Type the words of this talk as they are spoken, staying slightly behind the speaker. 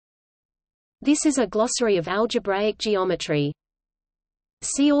This is a glossary of algebraic geometry.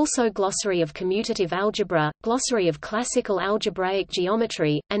 See also Glossary of commutative algebra, Glossary of classical algebraic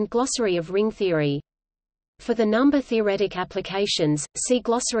geometry, and Glossary of ring theory. For the number-theoretic applications, see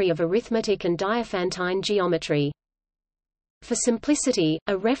Glossary of arithmetic and Diophantine geometry. For simplicity,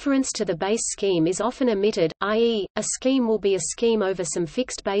 a reference to the base scheme is often omitted, i.e., a scheme will be a scheme over some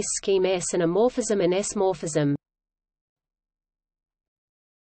fixed base scheme S and a morphism an S morphism.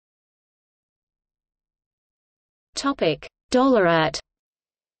 $at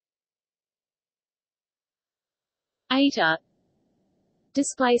eta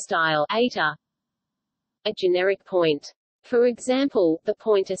display style eta a generic point. For example, the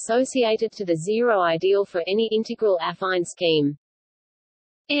point associated to the zero ideal for any integral affine scheme.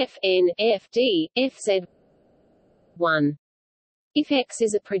 Fn, Fd, Fz 1. If X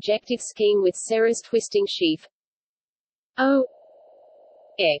is a projective scheme with Serre's twisting sheaf O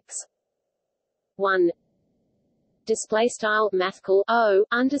X 1 display style mathcal O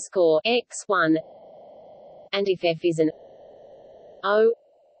underscore X 1, and if F is an O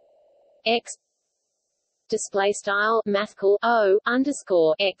X display style mathcal O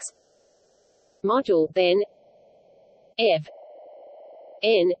underscore X module, then F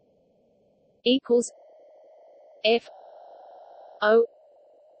n equals F O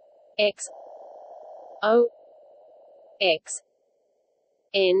X O X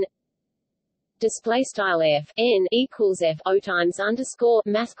n display style F n equals F O times underscore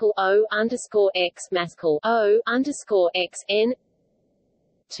mathcal O underscore X mathcal O underscore X n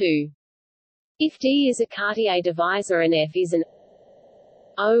 2. If D is a Cartier divisor and F is an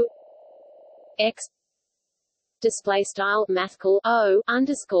O X display style mathcal O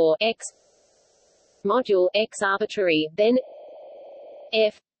underscore X module X arbitrary, then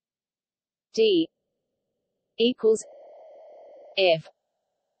F D equals F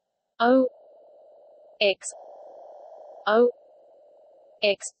O X O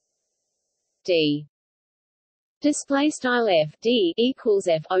X D display style F D equals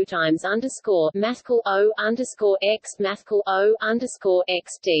F O times underscore mathcal O underscore X mathcal O underscore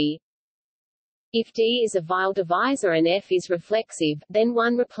X D. If D is a Weil divisor and F is reflexive, then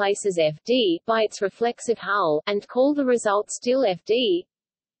one replaces Fd by its reflexive hull, and call the result still Fd.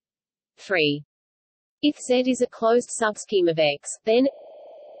 3. If Z is a closed subscheme of X, then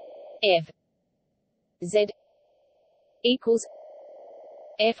F Z equals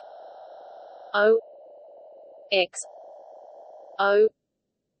F O X O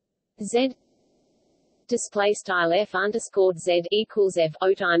Z display style F underscore Z equals F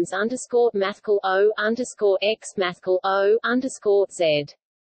O times underscore mathcal O underscore X mathcal O underscore Z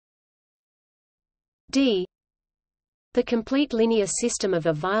D. The complete linear system of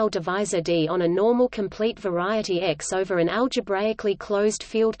a Weil divisor D on a normal complete variety X over an algebraically closed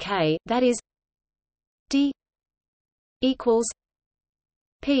field K, that is D equals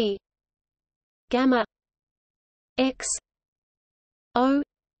P gamma X O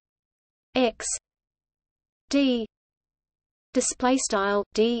X D display style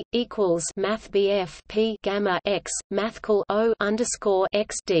D equals math BF P gamma X mathcal O underscore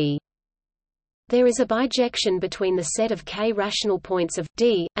X D. There is a bijection between the set of K rational points of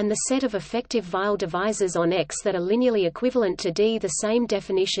D and the set of effective Weil divisors on X that are linearly equivalent to D. The same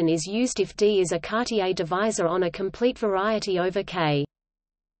definition is used if D is a Cartier divisor on a complete variety over K.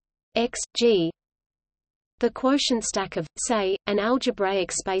 X G. The quotient stack of, say, an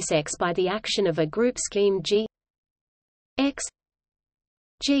algebraic space X by the action of a group scheme G X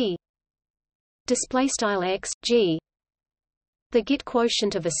G display style X G. The Git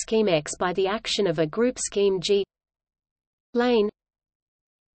quotient of a scheme X by the action of a group scheme G. Lane.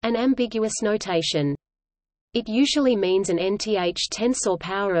 An ambiguous notation. It usually means an nth tensor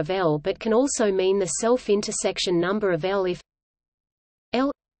power of L but can also mean the self-intersection number of L if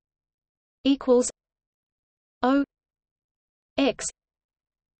L equals O X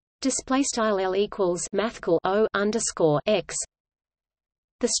display style L equals mathcal O underscore X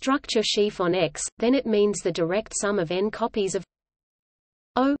the structure sheaf on X, then it means the direct sum of n copies of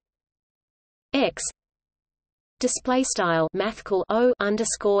O X display style mathcal O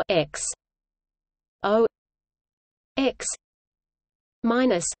underscore X O X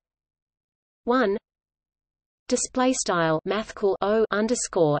minus 1 display style mathcal O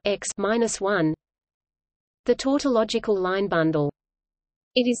underscore X minus 1. The tautological line bundle.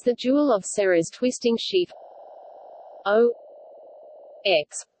 It is the dual of Serre's twisting sheaf O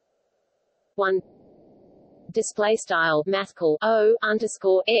X 1 display style mathcal O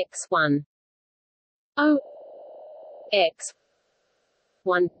underscore X 1 O X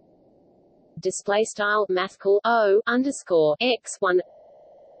 1 display style mathcal O underscore X 1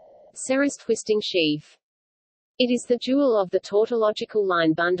 series twisting sheaf. It is the dual of the tautological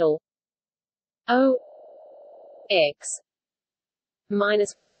line bundle O x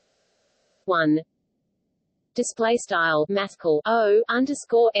minus 1 display style mathcal O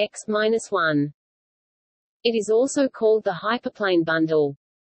underscore x minus 1. It is also called the hyperplane bundle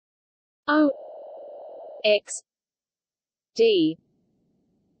O x d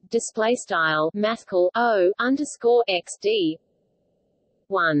display style mathcal O underscore x d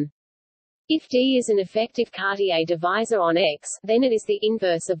 1. If D is an effective Cartier divisor on X, then it is the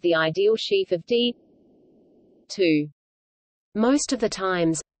inverse of the ideal sheaf of D. 2. Most of the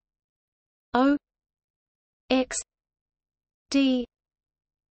times O x d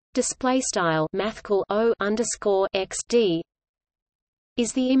display style mathcal O underscore x d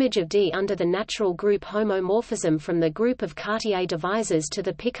is the image of D under the natural group homomorphism from the group of Cartier divisors to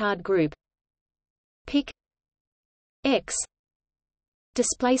the Picard group pic x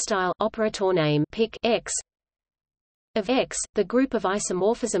display style operator name pic x of X, the group of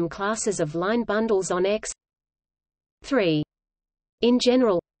isomorphism classes of line bundles on X. 3. In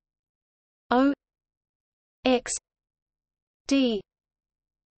general, O x d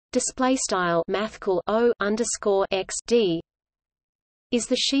display style mathcal O underscore x d is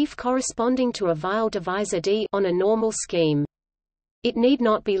the sheaf corresponding to a Weil divisor D on a normal scheme. It need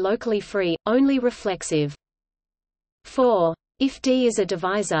not be locally free, only reflexive. 4. If D is a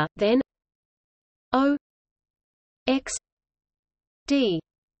divisor, then O x d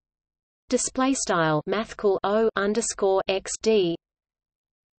display style mathcal O underscore x d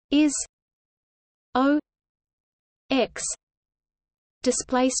is O x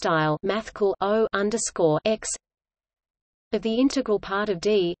display style mathcal O underscore x of the integral part of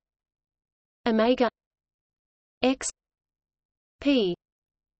D omega x p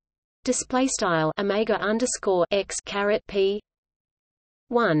display style omega underscore x caret p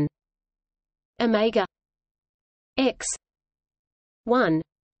 1 omega x 1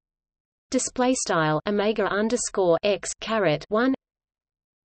 display style omega underscore x caret 1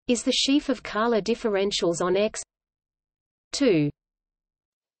 is the sheaf of Kähler differentials on X. 2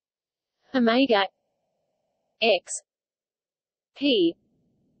 omega x p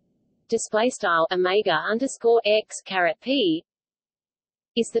display style omega underscore x caret p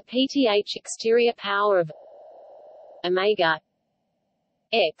is the PTH exterior power of omega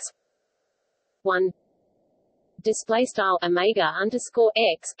x 1 display style omega underscore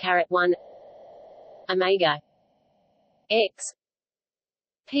x caret 1 omega x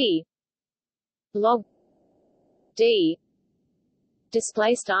p log d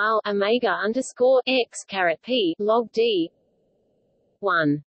display style omega underscore x caret p log d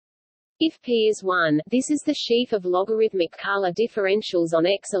 1. If p is 1, this is the sheaf of logarithmic Kähler differentials on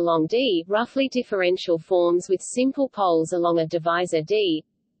X along D, roughly differential forms with simple poles along a divisor D.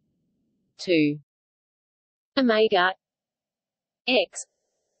 2 omega x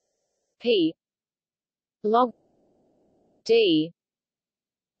p log d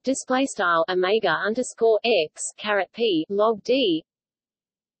display style omega underscore x caret p log d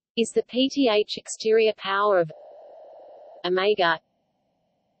is the PTH exterior power of omega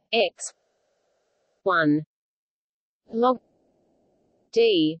x 1 log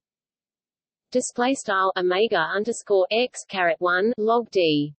d display style omega underscore x caret 1 log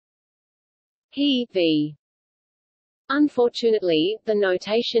d p v. Unfortunately, the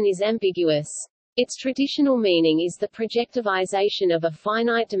notation is ambiguous. Its traditional meaning is the projectivization of a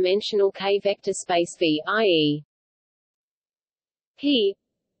finite-dimensional K-vector space V, i.e. P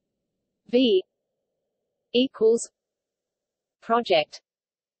V equals project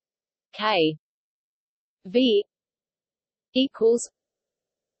K V equals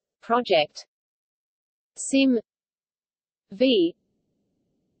project sim V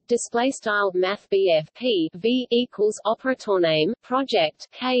display style math BF P V equals operator name project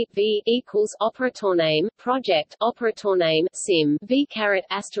K V equals operator name sim V caret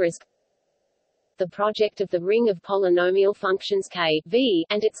asterisk. The project of the ring of polynomial functions K V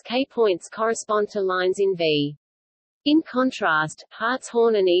and its K points correspond to lines in V. In contrast,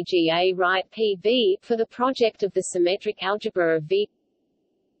 Hartshorne and EGA write P V for the project of the symmetric algebra of V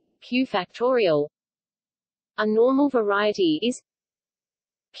Q factorial. A normal variety is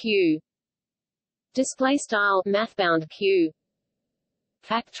Q display style mathbound Q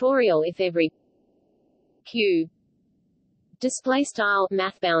factorial if every Q display style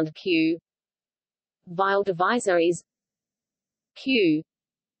mathbound Q Weil divisor is Q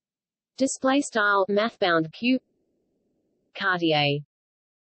display style mathbound Q Cartier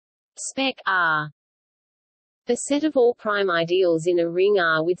spec R. The set of all prime ideals in a ring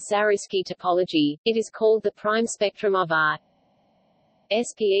R with Zariski topology, it is called the prime spectrum of R.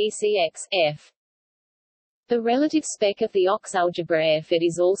 specx f. The relative spec of the Ox algebra F. It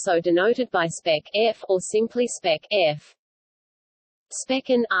is also denoted by spec F or simply spec F. Spec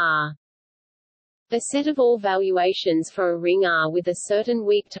n R. The set of all valuations for a ring R with a certain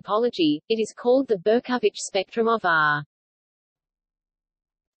weak topology. It is called the Berkovich spectrum of R.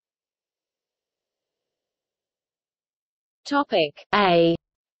 Topic A.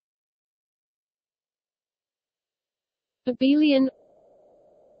 Abelian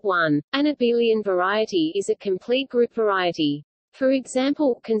 1. An abelian variety is a complete group variety. For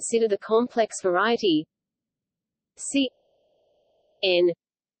example, consider the complex variety C n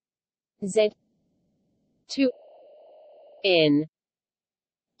z 2 n.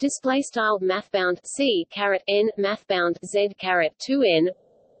 Display style mathbound C caret n mathbound Z caret 2 n,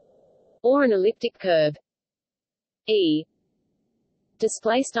 or an elliptic curve E.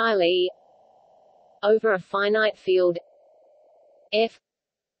 Display style E over a finite field F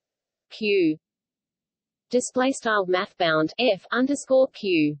Q. Display style mathbound F underscore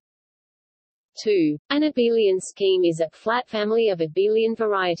Q. 2. An abelian scheme is a flat family of abelian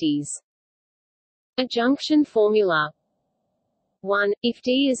varieties. Adjunction formula 1. If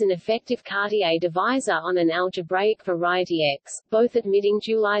D is an effective Cartier divisor on an algebraic variety X, both admitting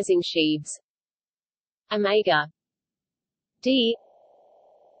dualizing sheaves omega D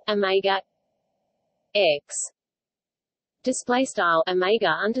omega X. Display style omega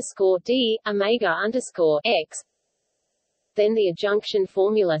underscore D omega underscore X. Then the adjunction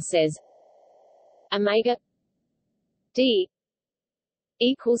formula says omega D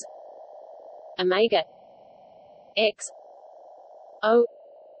equals omega X O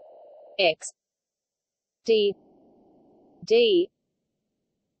X D D.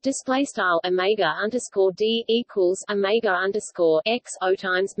 Display style omega underscore D equals omega underscore X O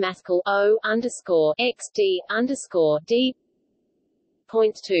times mathcal O underscore X D underscore D.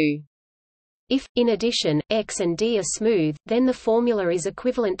 Point 2. If, in addition, X and D are smooth, then the formula is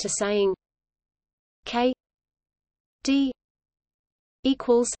equivalent to saying K D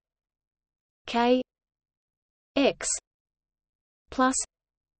equals K X plus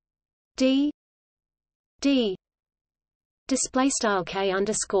D D. Display style K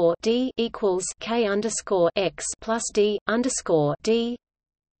underscore D equals K underscore X plus D underscore D,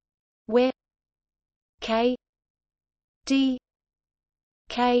 where K D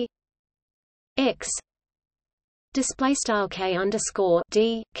K X display style K underscore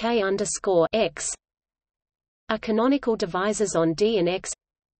D K underscore X are canonical divisors on D and X.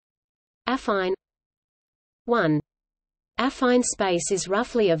 Affine 1. Affine space is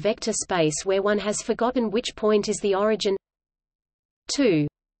roughly a vector space where one has forgotten which point is the origin. 2.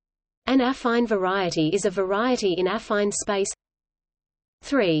 An affine variety is a variety in affine space.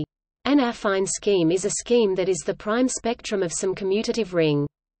 3. An affine scheme is a scheme that is the prime spectrum of some commutative ring.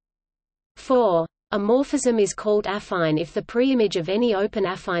 4. A morphism is called affine if the preimage of any open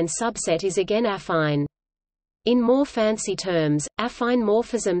affine subset is again affine. In more fancy terms, affine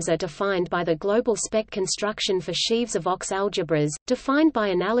morphisms are defined by the global spec construction for sheaves of Ox algebras, defined by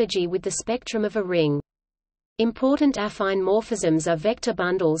analogy with the spectrum of a ring. Important affine morphisms are vector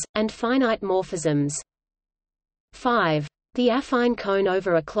bundles, and finite morphisms. 5. The affine cone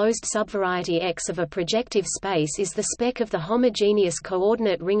over a closed subvariety X of a projective space is the spec of the homogeneous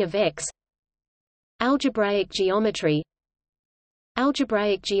coordinate ring of X. Algebraic geometry.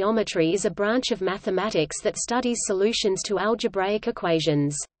 Algebraic geometry is a branch of mathematics that studies solutions to algebraic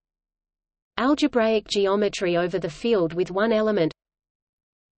equations. Algebraic geometry over the field with one element.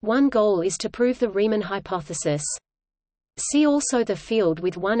 One goal is to prove the Riemann hypothesis. See also the field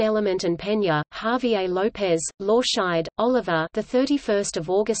with one element and Peña, Javier López, Lorscheid, Oliver. The 31st of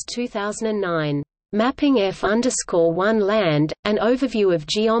August 2009. Mapping F_1 land, an overview of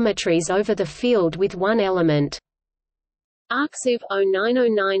geometries over the field with one element. Arxiv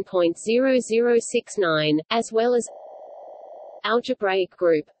 0909.0069, as well as algebraic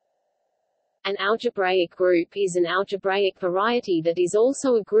group. An algebraic group is an algebraic variety that is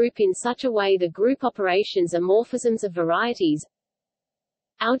also a group in such a way the group operations are morphisms of varieties.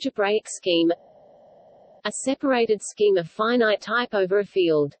 Algebraic scheme, a separated scheme of finite type over a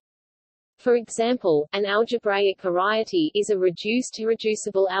field. For example, an algebraic variety is a reduced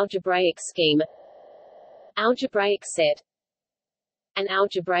irreducible algebraic scheme. Algebraic set. An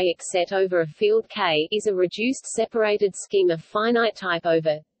algebraic set over a field K is a reduced separated scheme of finite type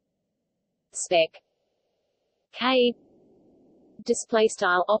over spec K. Display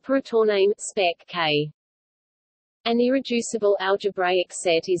style operator name spec K. An irreducible algebraic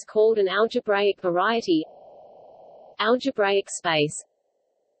set is called an algebraic variety. Algebraic space.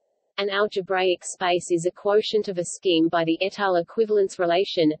 An algebraic space is a quotient of a scheme by the étale equivalence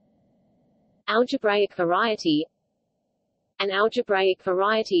relation. Algebraic variety. An algebraic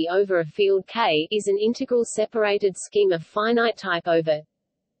variety over a field K is an integral separated scheme of finite type over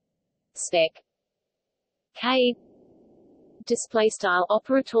spec K. Display style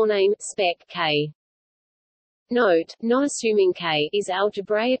operator name spec K. Note: not assuming K is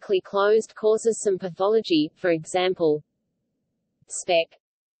algebraically closed causes some pathology. For example, spec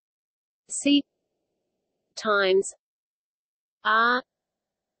C times R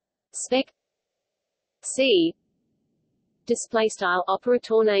spec C. Display style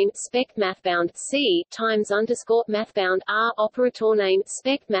operator name spec mathbound C times underscore mathbound R operator name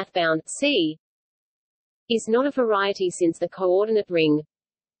spec mathbound C is not a variety since the coordinate ring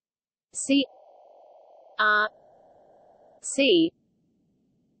C R C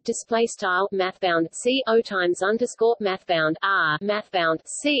display style mathbound C O times underscore mathbound R mathbound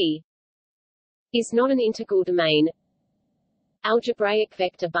C is not an integral domain. Algebraic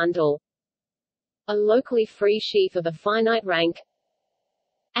vector bundle. A locally free sheaf of a finite rank.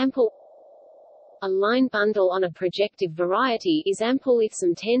 Ample. A line bundle on a projective variety is ample if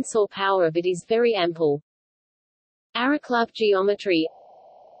some tensor power of it is very ample. Arrow-Club geometry.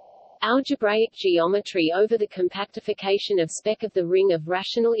 Algebraic geometry over the compactification of spec of the ring of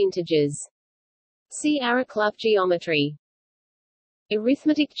rational integers. See Arrow-Club geometry.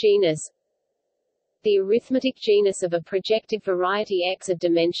 Arithmetic genus. The arithmetic genus of a projective variety X of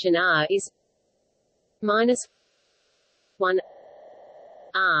dimension R is -1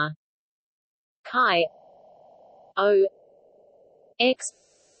 R chi O X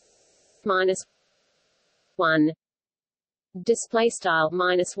 -1 display style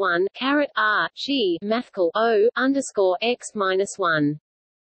 -1 caret R chi mathcal O underscore X -1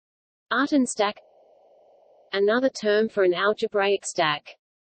 Artin stack. Another term for an algebraic stack.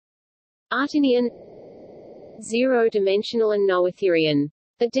 Artinian, zero-dimensional and noetherian.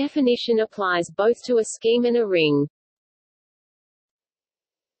 The definition applies both to a scheme and a ring.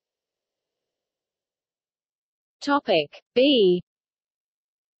 Topic B.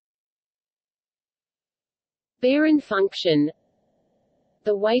 Behrend function.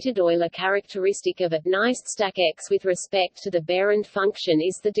 The weighted Euler characteristic of a niced stack X with respect to the Behrend function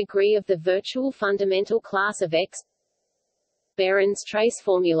is the degree of the virtual fundamental class of X. Behrend's trace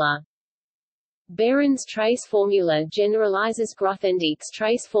formula. Behrend's trace formula generalizes Grothendieck's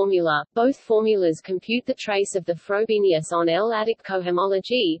trace formula. Both formulas compute the trace of the Frobenius on L-adic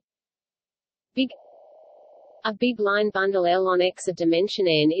cohomology. A big line bundle L on X of dimension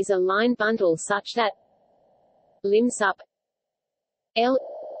n is a line bundle such that lim sup L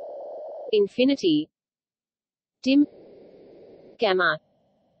infinity dim gamma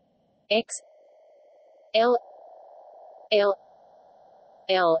X L L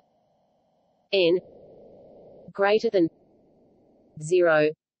L n greater than 0.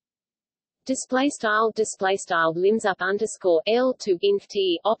 Display style lims up underscore L to inf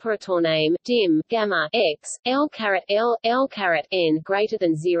T operator name dim gamma X L caret n greater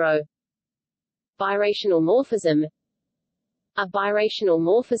than 0. Birational morphism. A birational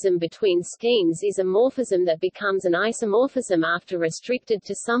morphism between schemes is a morphism that becomes an isomorphism after restricted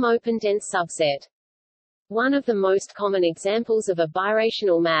to some open-dense subset. One of the most common examples of a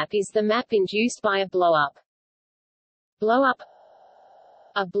birational map is the map induced by a blowup. Blowup.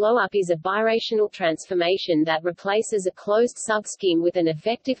 A blowup is a birational transformation that replaces a closed subscheme with an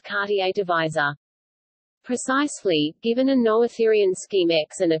effective Cartier divisor. Precisely, given a noetherian scheme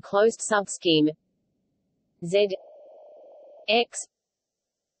X and a closed subscheme Z X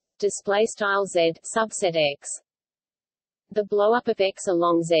display style Z subset X, the blowup of X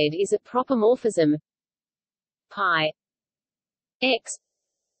along Z is a proper morphism pi X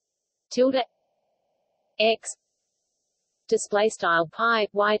tilde X display style pi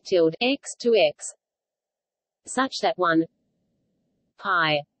y tilde X to X such that 1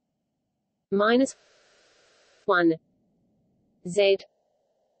 pi minus 1 Z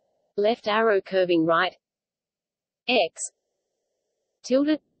left arrow curving right X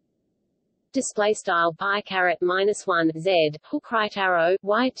tilde display style pi caret minus 1 Z hook right arrow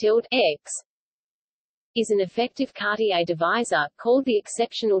y tilde X is an effective Cartier divisor called the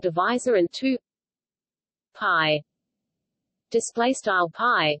exceptional divisor, and 2 pi display style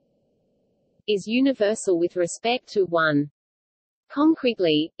pi is universal with respect to 1.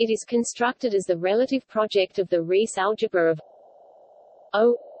 Concretely, it is constructed as the relative project of the Riesz algebra of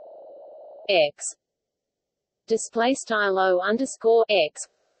O X display style O underscore X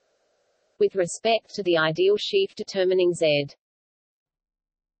with respect to the ideal sheaf determining Z.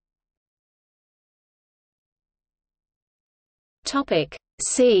 Topic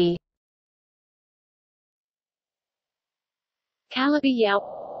C.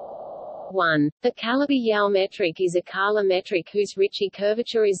 Calabi-Yau 1. The Calabi-Yau metric is a Kähler metric whose Ricci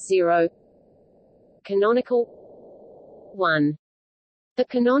curvature is 0. Canonical 1. The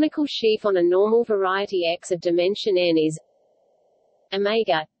canonical sheaf on a normal variety X of dimension n is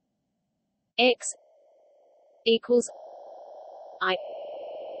omega X equals I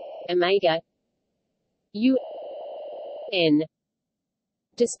omega U n.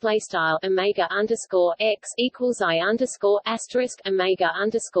 Display style omega underscore X equals I underscore asterisk omega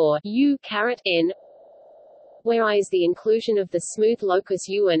underscore U caret n, where I is the inclusion of the smooth locus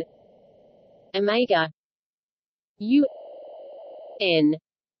U and omega U n.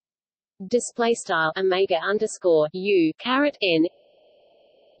 Display style omega underscore U caret n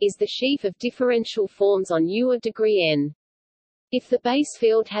is the sheaf of differential forms on U of degree n. If the base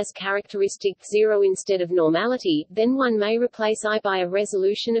field has characteristic 0 instead of normality, then one may replace I by a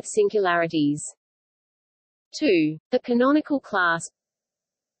resolution of singularities. 2. The canonical class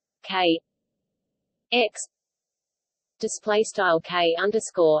K X display style K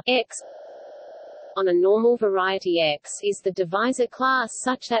underscore X on a normal variety X is the divisor class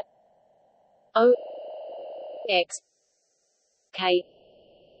such that O X K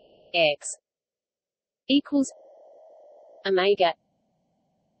X equals omega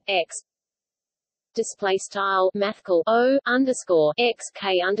X display style mathcal O underscore X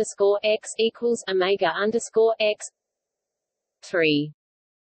K underscore X equals omega underscore X. 3.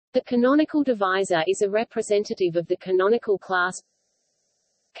 The canonical divisor is a representative of the canonical class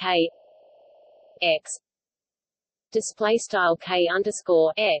K X display style K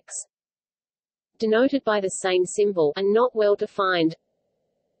underscore X denoted by the same symbol and not well defined.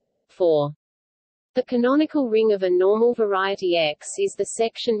 4. The canonical ring of a normal variety X is the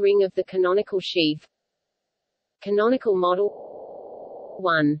section ring of the canonical sheaf. Canonical model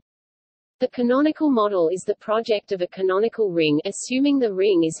 1. The canonical model is the project of a canonical ring assuming the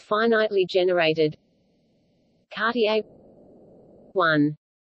ring is finitely generated. Cartier 1.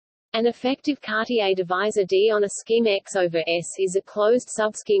 An effective Cartier divisor D on a scheme X over S is a closed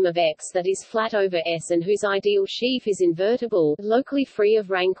subscheme of X that is flat over S and whose ideal sheaf is invertible, locally free of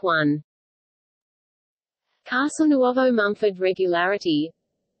rank 1. Castelnuovo-Mumford regularity.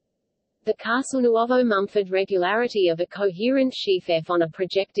 The Castelnuovo-Mumford regularity of a coherent sheaf F on a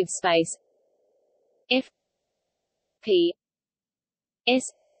projective space F P S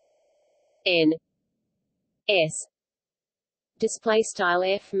N S display style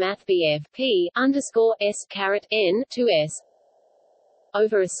F math BF P underscore S caret N to S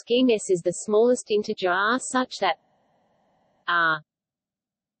over a scheme S is the smallest integer R such that R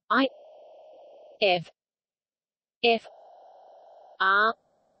I F F R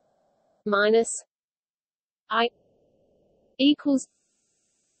minus I equals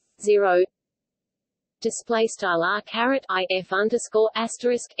 0. Display style R caret I F underscore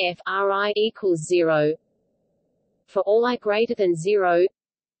asterisk F R I equals 0. For all I greater than 0.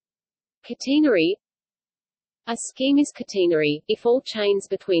 Catenary. A scheme is catenary if all chains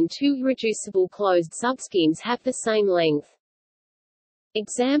between two irreducible closed subschemes have the same length.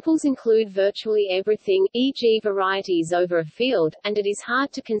 Examples include virtually everything, e.g. varieties over a field, and it is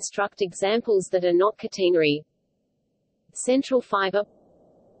hard to construct examples that are not catenary. Central fiber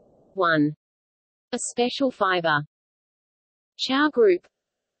 1. A special fiber. Chow group.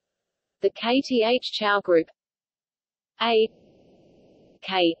 The kth Chow group A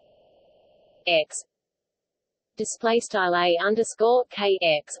K X display style A underscore K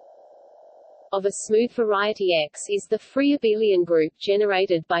X of a smooth variety X is the free abelian group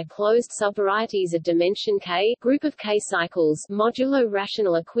generated by closed subvarieties of dimension K, group of K cycles, modulo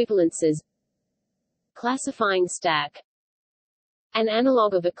rational equivalences. Classifying stack. An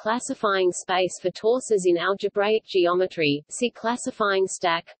analog of a classifying space for torsors in algebraic geometry. See classifying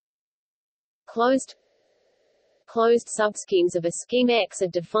stack. Closed subschemes of a scheme X are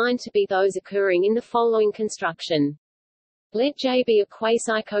defined to be those occurring in the following construction. Let J be a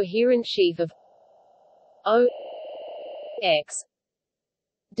quasi-coherent sheaf of O X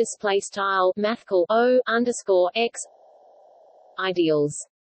display style mathcal O underscore X ideals.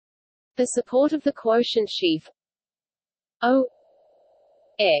 The support of the quotient sheaf O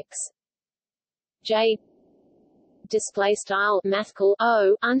X J display style mathcal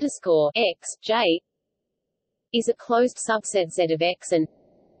O underscore X J is a closed subset Z of X and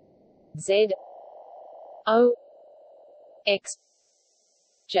Z O X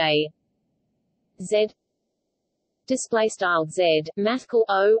J Z display style Z mathcal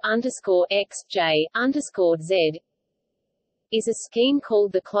O underscore X J underscore Z is a scheme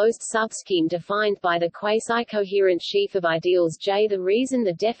called the closed subscheme defined by the quasi-coherent sheaf of ideals J. The reason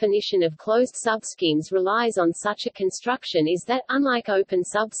the definition of closed subschemes relies on such a construction is that, unlike open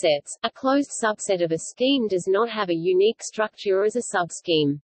subsets, a closed subset of a scheme does not have a unique structure as a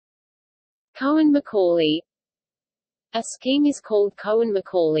subscheme. Cohen-Macaulay. A scheme is called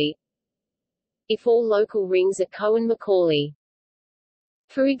Cohen-Macaulay if all local rings are Cohen-Macaulay.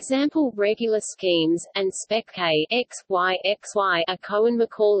 For example, regular schemes, and spec K, X, Y, X, Y are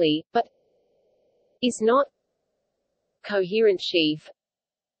Cohen-Macaulay, but is not coherent sheaf.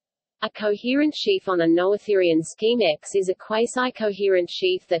 A coherent sheaf on a noetherian scheme X is a quasi-coherent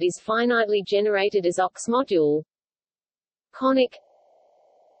sheaf that is finitely generated as Ox module, conic,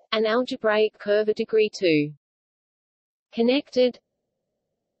 an algebraic curve of degree 2. Connected.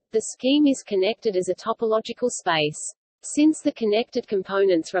 The scheme is connected as a topological space. Since the connected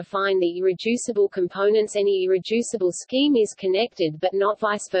components refine the irreducible components, any irreducible scheme is connected but not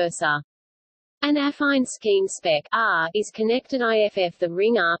vice versa. An affine scheme spec R is connected if the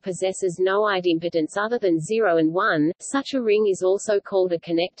ring R possesses no idempotence other than 0 and 1. Such a ring is also called a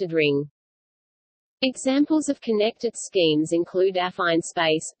connected ring. Examples of connected schemes include affine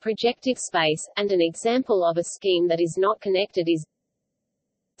space, projective space, and an example of a scheme that is not connected is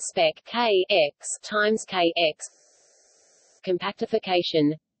spec K X times K X.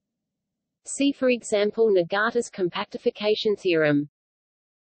 Compactification. See for example Nagata's compactification theorem.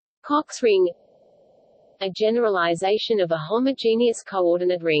 Cox ring. A generalization of a homogeneous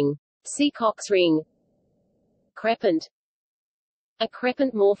coordinate ring. See Cox ring. Crepant. A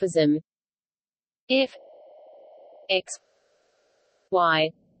crepant morphism. F X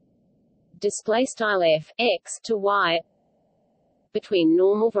Y display style F X to Y between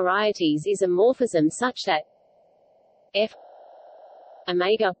normal varieties is a morphism such that F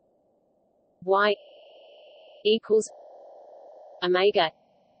omega Y equals omega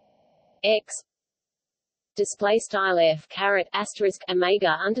X display style F caret asterisk omega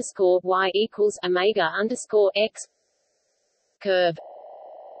underscore Y equals omega underscore X curve,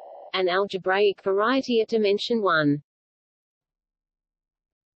 an algebraic variety at dimension 1.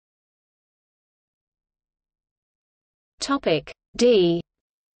 Topic D.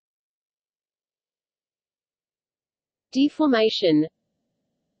 Deformation.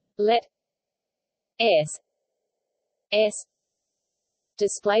 Let S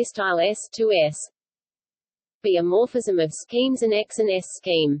display style S to S be a morphism of schemes an X and S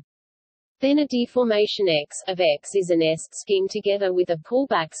scheme. Then a deformation X of X is an S scheme together with a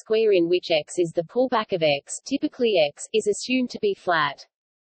pullback square in which X is the pullback of X. Typically X is assumed to be flat.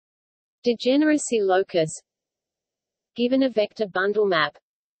 Degeneracy locus. Given a vector bundle map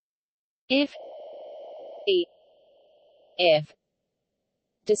F E F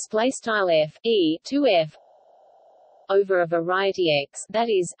display style F E to F over a variety X, that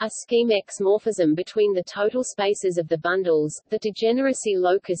is, a scheme X morphism between the total spaces of the bundles, the degeneracy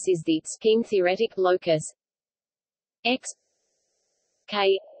locus is the scheme theoretic locus X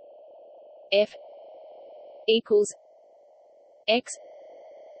K F equals X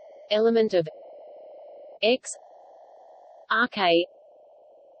element of X RK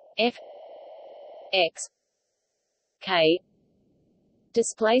F X K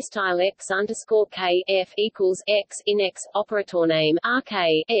display style X underscore K F equals X in X operator name RK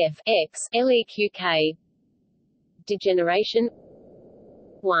F X LEQ K. Degeneration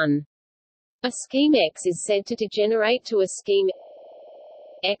 1. A scheme X is said to degenerate to a scheme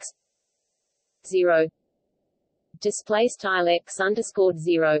X 0 display style X underscore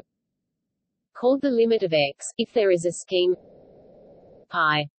 0 called the limit of X if there is a scheme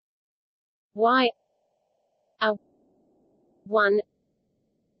pi Y a 1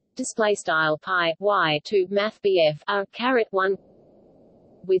 display style pi Y 2 math BF a caret 1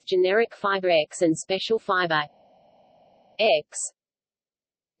 with generic fiber X and special fiber X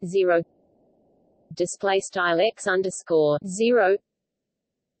 0 display style X underscore 0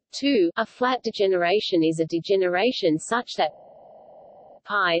 2. A flat degeneration is a degeneration such that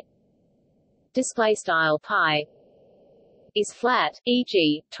pi display style pi is flat,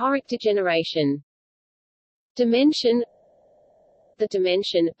 e.g., toric degeneration. Dimension. The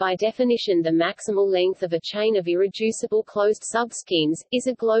dimension, by definition the maximal length of a chain of irreducible closed subschemes, is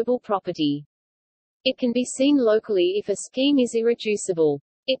a global property. It can be seen locally if a scheme is irreducible.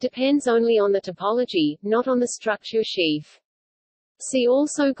 It depends only on the topology, not on the structure sheaf. See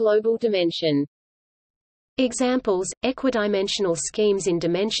also global dimension. Examples: equidimensional schemes in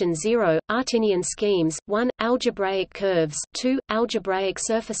dimension 0, Artinian schemes, 1, algebraic curves, 2, algebraic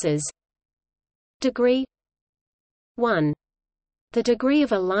surfaces. Degree 1. The degree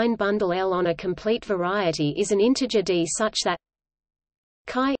of a line bundle L on a complete variety is an integer d such that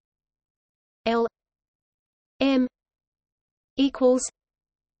chi L m equals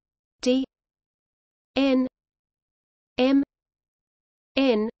d n m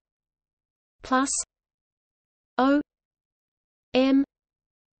n plus o m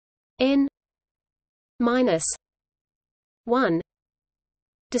n minus 1.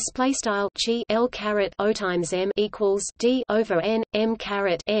 Display style chi L caret O times M equals D over N M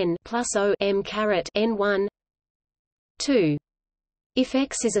caret N plus O M caret N 1 2. If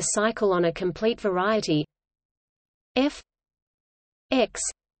X is a cycle on a complete variety F X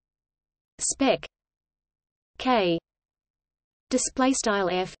spec K display style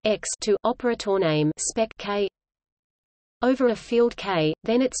F X to operator name spec K over a field K,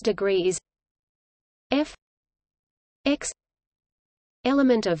 then its degree is F X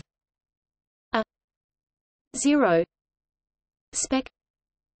element of a 0 spec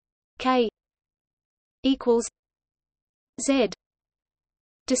K equals Z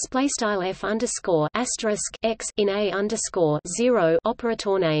display style F underscore asterisk X in a underscore 0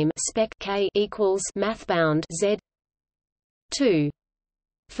 operator name spec K equals mathbound Z 2.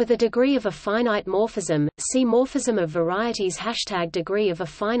 For the degree of a finite morphism, see morphism of varieties # degree of a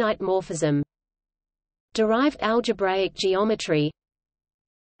finite morphism. Derived algebraic geometry.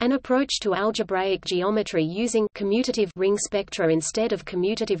 An approach to algebraic geometry using commutative ring spectra instead of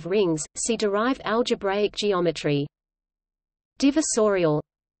commutative rings, see derived algebraic geometry. Divisorial.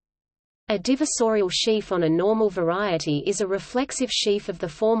 A divisorial sheaf on a normal variety is a reflexive sheaf of the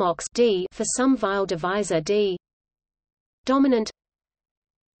form ox D for some Weyl divisor D. Dominant.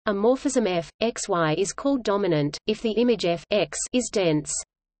 A morphism f, xy is called dominant, if the image f x is dense.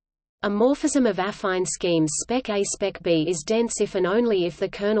 A morphism of affine schemes spec A spec B is dense if and only if the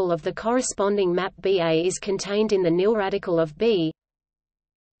kernel of the corresponding map BA is contained in the nil radical of B.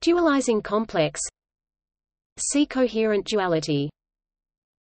 Dualizing complex. See coherent duality.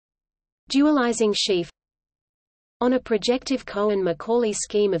 Dualizing sheaf. On a projective Cohen-Macaulay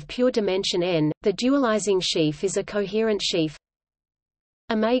scheme of pure dimension n, the dualizing sheaf is a coherent sheaf.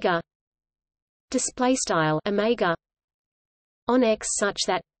 Omega display style omega on X such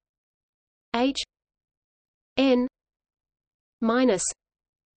that H n minus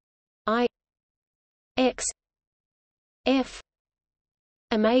I X F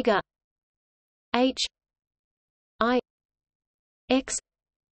omega H I X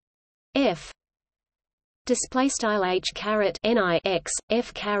F display style H caret ni X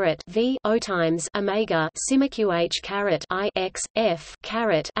F caret V O times omega simiq H caret I X F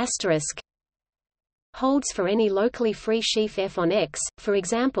caret asterisk holds for any locally free sheaf F on X. For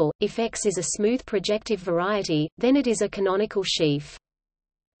example, if X is a smooth projective variety, then it is a canonical sheaf.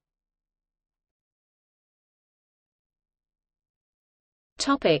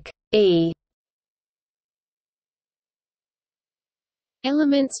 Topic E.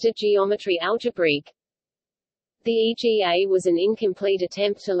 Elements to geometry algebraique. The EGA was an incomplete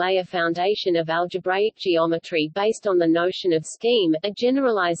attempt to lay a foundation of algebraic geometry based on the notion of scheme, a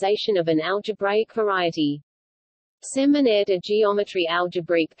generalization of an algebraic variety. Séminaire de géométrie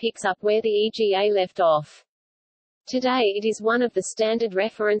algébrique picks up where the EGA left off. Today it is one of the standard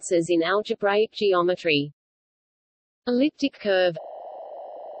references in algebraic geometry. Elliptic curve.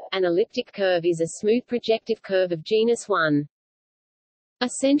 An elliptic curve is a smooth projective curve of genus 1.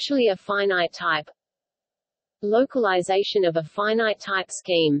 Essentially a finite type. Localization of a finite type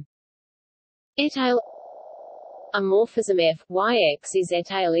scheme. Étale. A morphism f, yx is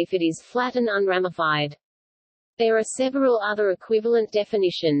étale if it is flat and unramified. There are several other equivalent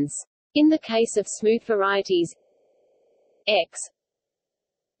definitions. In the case of smooth varieties, x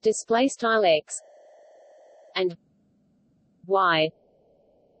displaystyle x and y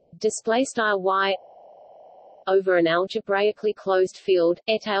displaystyle y over an algebraically closed field,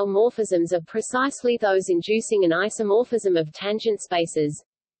 étale morphisms are precisely those inducing an isomorphism of tangent spaces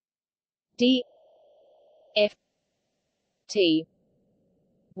d f t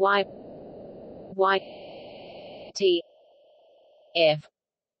y y t f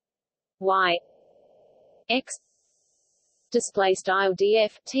y x display style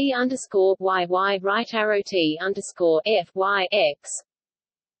df t underscore y y right arrow t underscore f y x,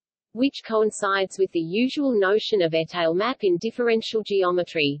 which coincides with the usual notion of étale map in differential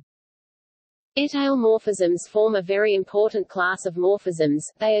geometry. Étale morphisms form a very important class of morphisms.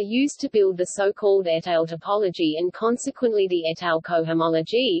 They are used to build the so-called étale topology and consequently the étale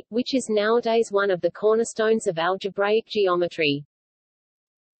cohomology, which is nowadays one of the cornerstones of algebraic geometry.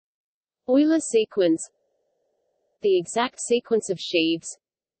 Euler sequence. The exact sequence of sheaves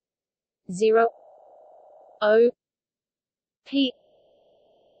 0 O P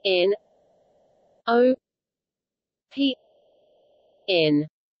n o p n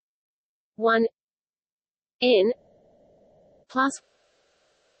 1 n plus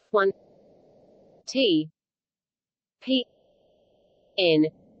 1 t p n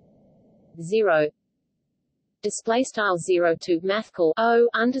 0 display style 0 to mathcal o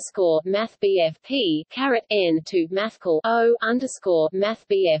underscore math bf p caret n to mathcal o underscore math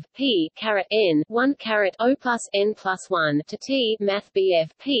bf p caret n 1 caret o plus n plus 1 to t math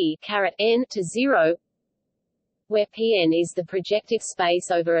bf p caret n to 0, where Pn is the projective space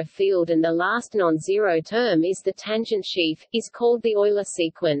over a field and the last non-zero term is the tangent sheaf, is called the Euler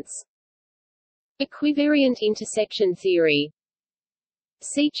sequence. Equivariant intersection theory.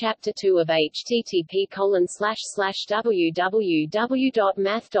 See Chapter 2 of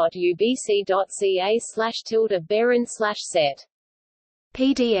http://www.math.ubc.ca/tilde-beren/set.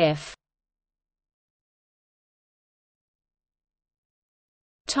 PDF.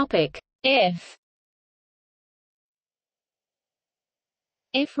 Topic F.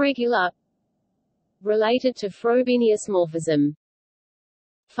 F regular, related to Frobenius morphism.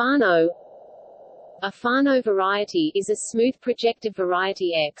 Fano. A Fano variety is a smooth projective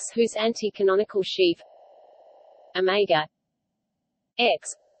variety X whose anti-canonical sheaf omega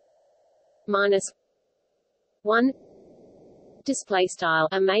X minus 1 display style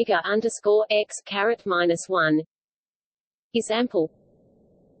omega underscore X caret minus 1 is ample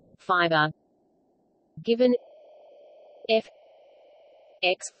fiber given F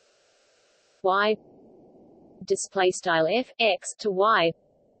X Y display style F X to Y.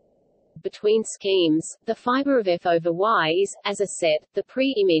 Between schemes, the fiber of F over Y is, as a set, the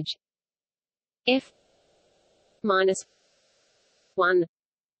pre-image F minus 1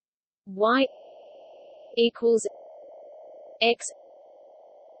 Y equals X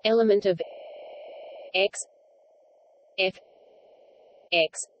element of X F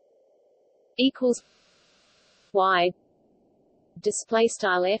X equals Y display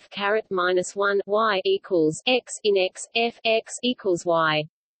style F caret minus 1 Y equals X in X F X equals Y.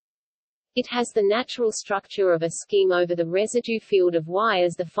 It has the natural structure of a scheme over the residue field of Y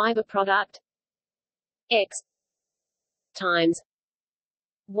as the fiber product X times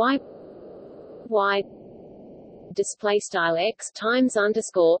Y Y display style X times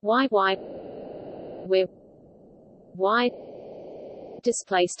underscore Y Y, where Y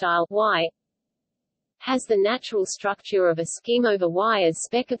display style Y has the natural structure of a scheme over Y as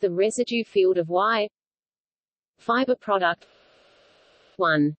spec of the residue field of Y. Fiber product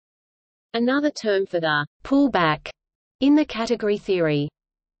 1. Another term for the pullback in the category theory.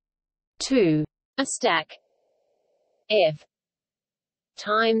 2. A stack F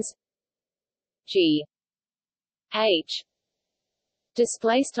times G H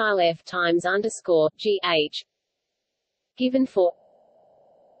display style F times underscore G H given for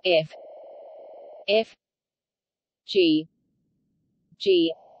F F G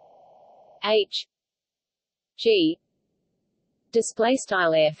G H G display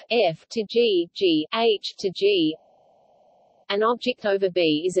style F F to G G H to G. An object over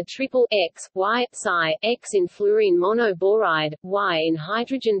B is a triple X Y psi X in fluorine monoboride, Y in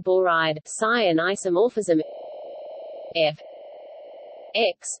hydrogen boride, psi an isomorphism F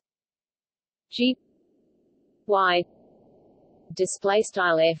X G Y display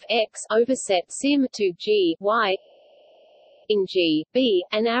style F X overset sim to G Y. In G, B,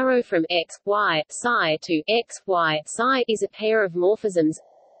 an arrow from X, Y, psi to X, Y, psi is a pair of morphisms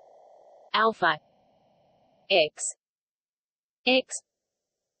alpha X X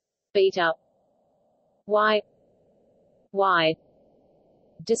beta Y Y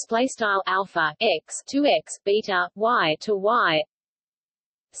display style alpha X to X beta Y to Y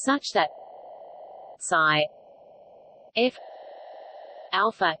such that psi F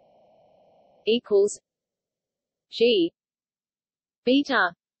alpha equals G beta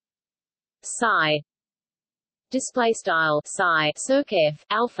psi display style psi circ F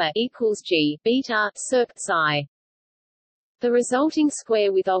alpha equals G beta circ psi. The resulting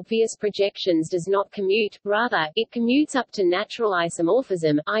square with obvious projections does not commute, rather, it commutes up to natural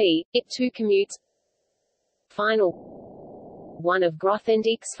isomorphism, i.e., it too commutes. Final one of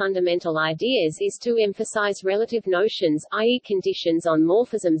Grothendieck's fundamental ideas is to emphasize relative notions, i.e. conditions on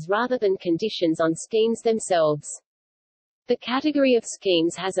morphisms rather than conditions on schemes themselves. The category of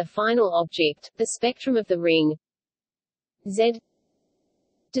schemes has a final object, the spectrum of the ring Z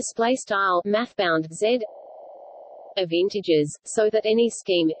display style mathbound Z of integers, so that any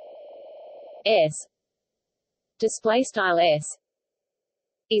scheme S display style S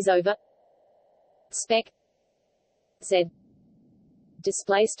is over spec Z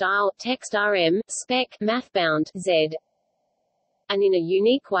display style text rm spec mathbound Z. and in a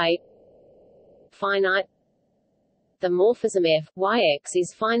unique way finite. The morphism f y x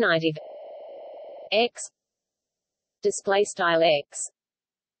is finite if x display style x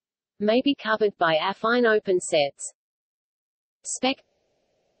may be covered by affine open sets spec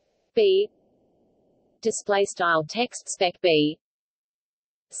b display style text spec b,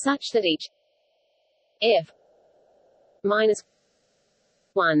 such that each f minus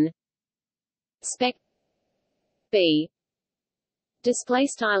 1 spec b display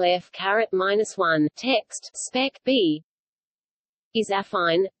style f caret minus 1 text spec b is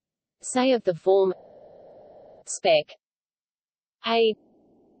affine, say of the form spec a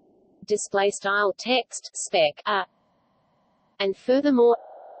display style text spec a, and furthermore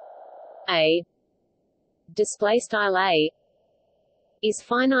a display style a is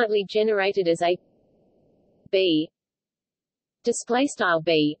finitely generated as a b display style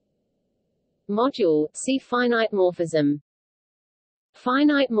b module. See finite morphism.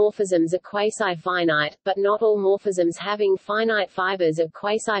 Finite morphisms are quasi-finite, but not all morphisms having finite fibers are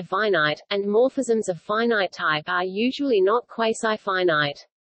quasi-finite, and morphisms of finite type are usually not quasi-finite.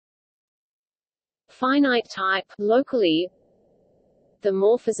 Finite type, locally, the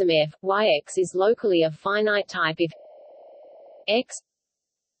morphism f yx is locally of finite type if x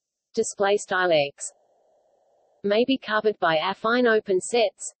display style x may be covered by affine open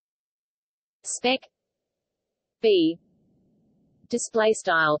sets spec b display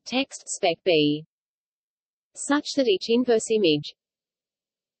style text spec b, such that each inverse image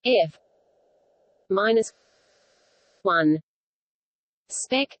f minus 1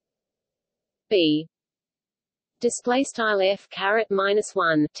 spec b display style f caret minus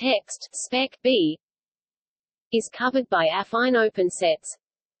 1 text spec b is covered by affine open sets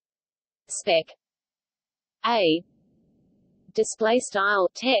spec a display style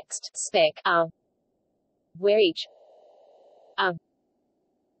text spec a, where each a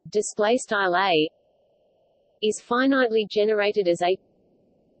display style a is finitely generated as a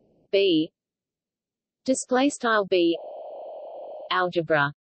b display style b.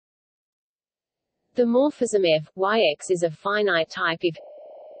 Algebra. The morphism f yx is of finite type if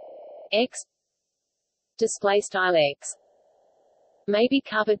x display style x may be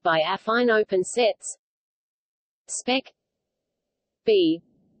covered by affine open sets spec b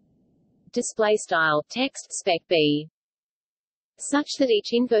display style text spec b, such that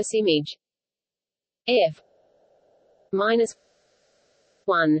each inverse image f minus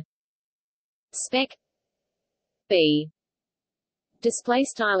 1 spec b display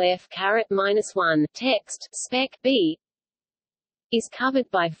style f caret minus 1 text spec b is covered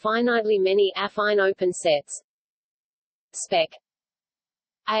by finitely many affine open sets spec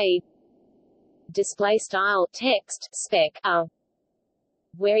a display style text spec a,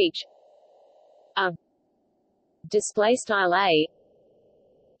 where each a display style a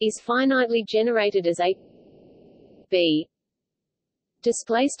is finitely generated as a b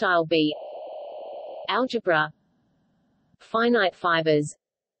display style b. Algebra. Finite fibers.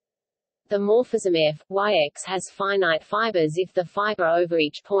 The morphism f yx has finite fibers if the fiber over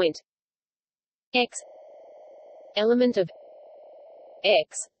each point x element of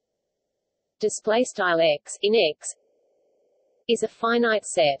x display style x in x is a finite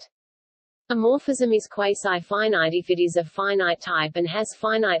set. A morphism is quasi-finite if it is of finite type and has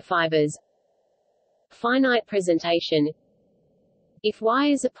finite fibers. Finite presentation. If y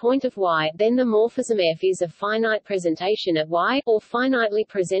is a point of y, then the morphism f is a finite presentation at y, or finitely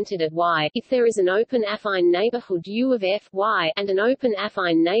presented at y, if there is an open affine neighborhood U of f y and an open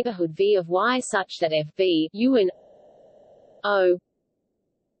affine neighborhood V of y such that f b U and O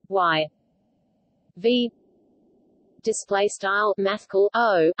y V display style mathcal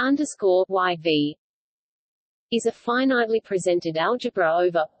O underscore y V is a finitely presented algebra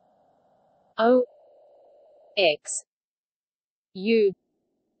over O x U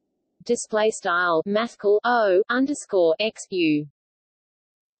display style mathcal O underscore x U.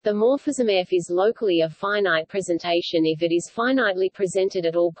 The morphism f is locally a finite presentation if it is finitely presented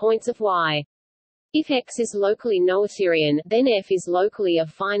at all points of y. If x is locally noetherian, then f is locally a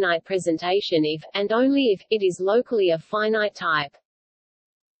finite presentation if, and only if, it is locally of finite type.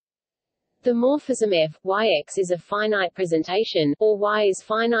 The morphism f yx is a finite presentation, or y is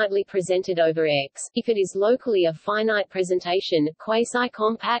finitely presented over x, if it is locally a finite presentation,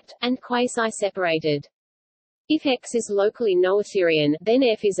 quasi-compact, and quasi-separated. If x is locally noetherian, then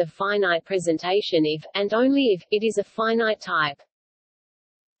f is a finite presentation if, and only if, it is a finite type.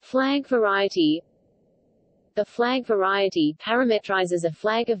 Flag variety. The flag variety parametrizes a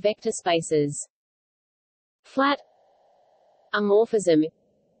flag of vector spaces. Flat. A morphism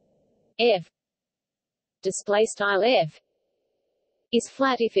f display style f is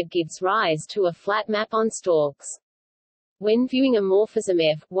flat if it gives rise to a flat map on stalks. When viewing a morphism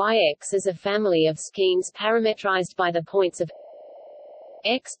f, yx as a family of schemes parametrized by the points of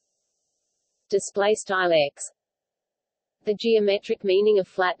x x, the geometric meaning of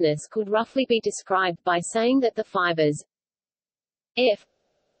flatness could roughly be described by saying that the fibers f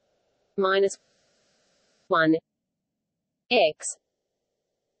minus 1 x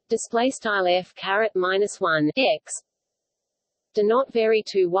f caret minus 1 x do not vary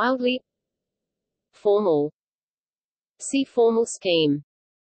too wildly. Formal. See formal scheme.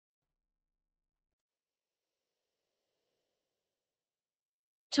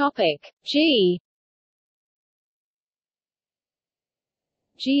 Topic G.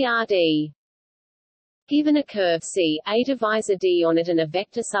 GRD. Given a curve C, a divisor D on it and a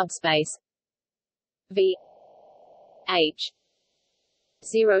vector subspace V H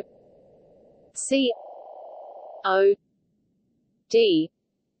 0 C O D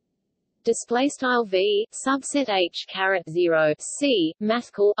display style V subset H caret 0 C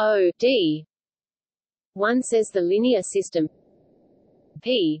mathcal O D. One says the linear system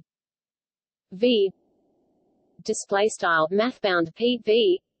P V display style mathbound P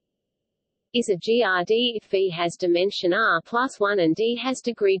V is a GRD if V has dimension R plus 1 and D has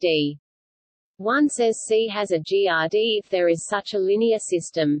degree D. One says C has a GRD if there is such a linear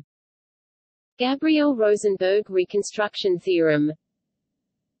system. Gabriel-Rosenberg reconstruction theorem.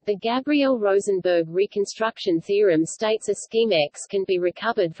 The Gabriel-Rosenberg reconstruction theorem states a scheme X can be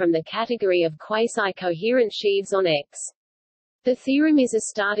recovered from the category of quasi-coherent sheaves on X. The theorem is a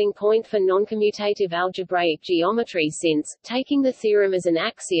starting point for noncommutative algebraic geometry since, taking the theorem as an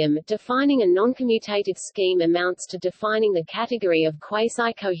axiom, defining a noncommutative scheme amounts to defining the category of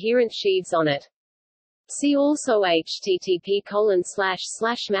quasi-coherent sheaves on it. See also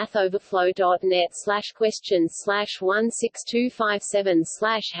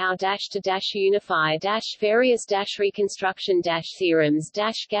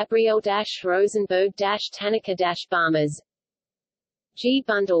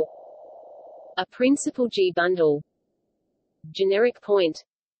G-bundle. A principal G-bundle. Generic point.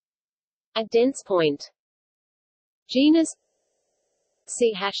 A dense point. Genus.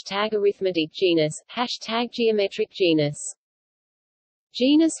 See hashtag arithmetic genus, hashtag geometric genus.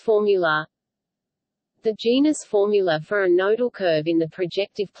 Genus formula. The genus formula for a nodal curve in the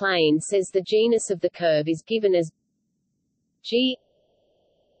projective plane says the genus of the curve is given as G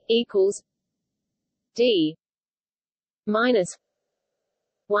equals D minus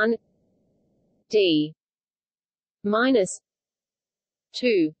 1 D minus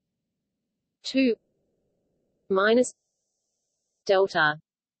 2 minus delta.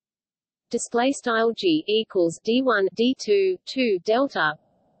 Display style G equals D1 D2 2 delta,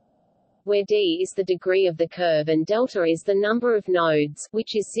 where D is the degree of the curve and delta is the number of nodes,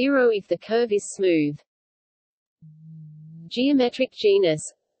 which is 0 if the curve is smooth. Geometric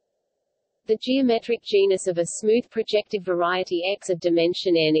genus. The geometric genus of a smooth projective variety X of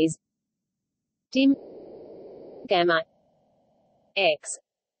dimension n is dim gamma X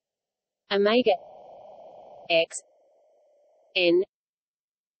omega X n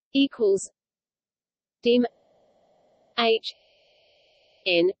equals dim H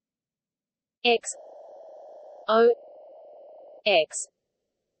n X O X.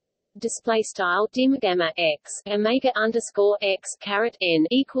 Display style dim gamma X omega underscore X caret n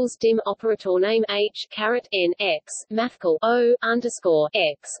equals dim operator name H caret n X mathcal O underscore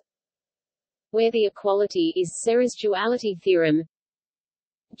X, where the equality is Serre's duality theorem.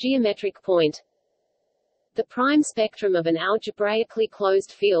 Geometric point. The prime spectrum of an algebraically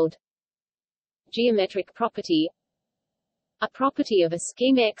closed field. Geometric property. A property of a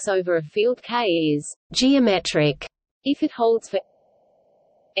scheme X over a field K is geometric if it holds for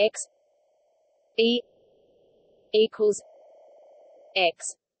X E equals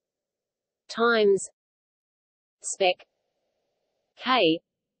X times spec K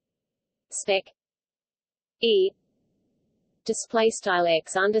spec E. Display style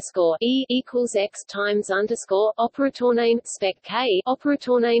X underscore E equals X times underscore operator name spec K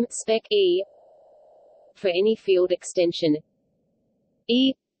operator name spec E. For any field extension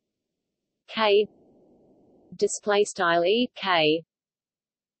E K. Display style E K.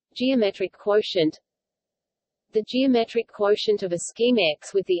 Geometric quotient. The geometric quotient of a scheme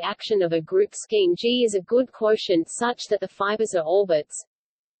X with the action of a group scheme G is a good quotient such that the fibers are orbits.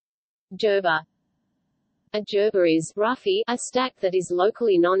 Gerber. A gerber is, roughly, a stack that is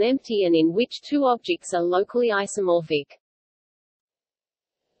locally non-empty and in which two objects are locally isomorphic.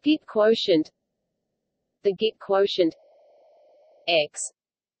 Git quotient. The Git quotient X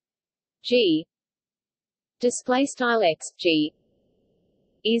G display style X G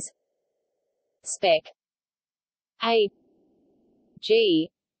is spec a g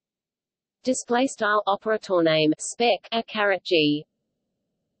display style operator name spec a caret g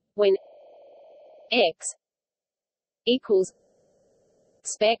when x equals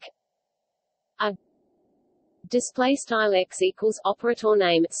spec a display style x equals operator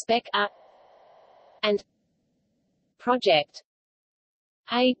name spec a and project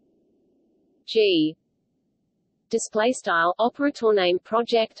a g display style operator name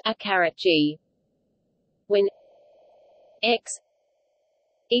project a caret g when x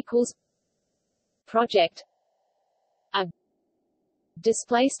equals project a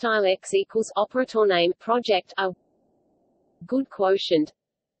display style x equals operator name project a good quotient.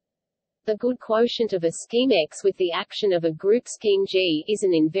 The good quotient of a scheme X with the action of a group scheme G is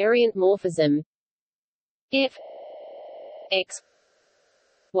an invariant morphism f x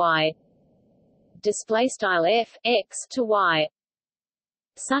y display style f x to y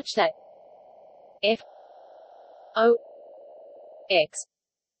such that f o x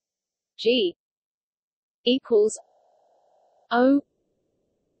g equals o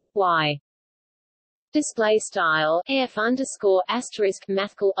y display style f underscore asterisk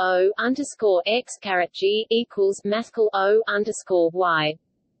mathcal o underscore x caret g equals mathcal o underscore y.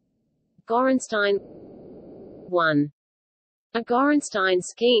 Gorenstein 1. A Gorenstein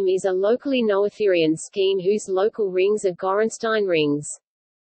scheme is a locally noetherian scheme whose local rings are Gorenstein rings.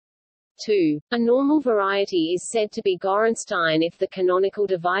 2. A normal variety is said to be Gorenstein if the canonical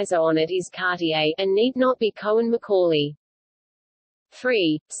divisor on it is Cartier, and need not be Cohen-Macaulay.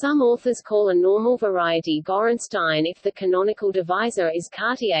 3. Some authors call a normal variety Gorenstein if the canonical divisor is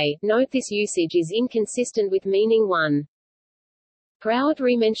Cartier. Note this usage is inconsistent with meaning 1.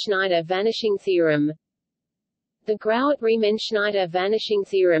 Grout-Riemann-Schneider vanishing theorem. The Grout-Riemann-Schneider vanishing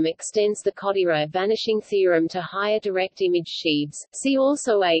theorem extends the Kodaira vanishing theorem to higher direct image sheaves. See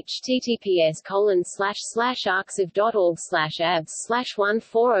also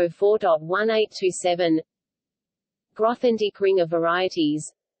https://arxiv.org/abs/1404.1827. Grothendieck ring of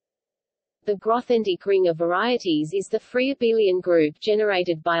varieties. The Grothendieck ring of varieties is the free abelian group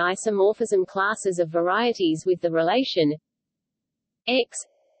generated by isomorphism classes of varieties with the relation x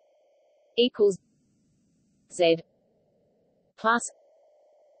equals z plus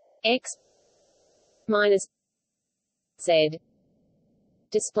x minus z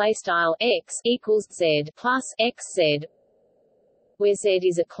display style x equals z plus x z, where z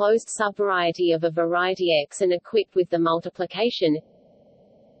is a closed subvariety of a variety x and equipped with the multiplication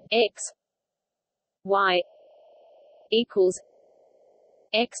x y equals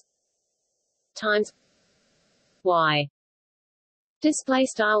x times y. Display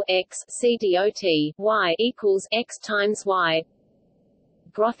style x c dot y equals x times y.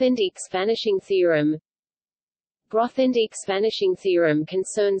 Grothendieck's vanishing theorem. Grothendieck's vanishing theorem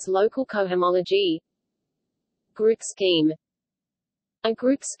concerns local cohomology. Group scheme. A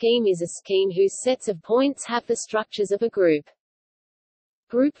group scheme is a scheme whose sets of points have the structures of a group.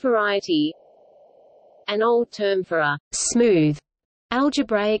 Group variety. An old term for a smooth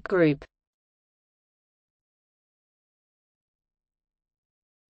algebraic group.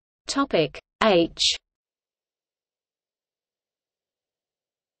 Topic H.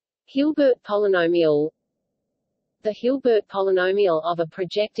 Hilbert polynomial. The Hilbert polynomial of a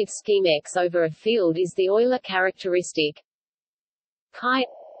projective scheme X over a field is the Euler characteristic chi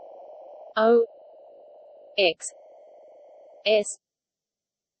O X S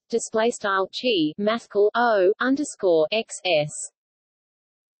display style chi mathcal O underscore X S.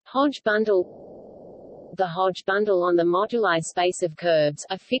 Hodge bundle. The Hodge bundle on the moduli space of curves,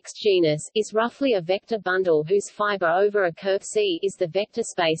 a fixed genus, is roughly a vector bundle whose fiber over a curve C is the vector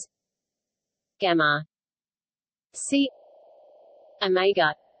space gamma C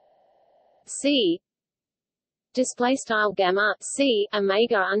omega C display style gamma C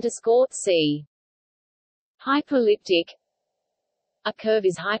omega underscore C. Hyperelliptic. A curve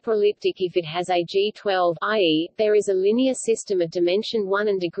is hyperelliptic if it has a G12, i.e., there is a linear system of dimension 1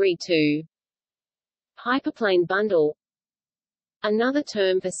 and degree 2. Hyperplane bundle. Another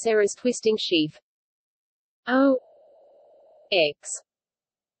term for Serre's twisting sheaf. O X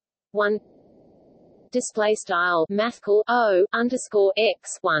 1 display style mathcal O underscore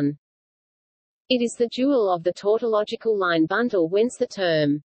X 1. It is the dual of the tautological line bundle, whence the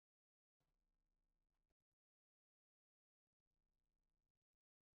term.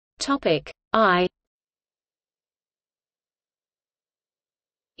 Topic I.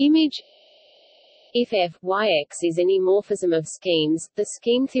 Image. If f yx is any morphism of schemes, the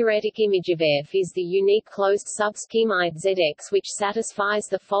scheme-theoretic image of f is the unique closed subscheme I zx which satisfies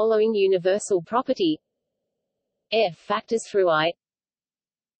the following universal property: f factors through I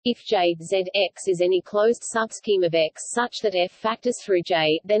If J Z X is any closed subscheme of X such that F factors through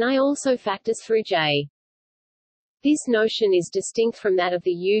J, then I also factors through J. This notion is distinct from that of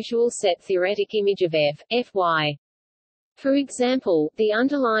the usual set theoretic image of F, Fy. For example, the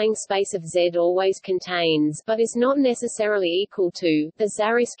underlying space of Z always contains, but is not necessarily equal to, the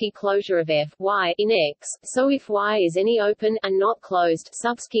Zariski closure of F y in X, so if Y is any open, and not closed,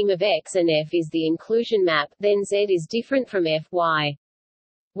 subscheme of X and F is the inclusion map, then Z is different from F y.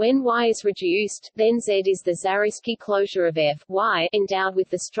 When Y is reduced, then Z is the Zariski closure of F y endowed with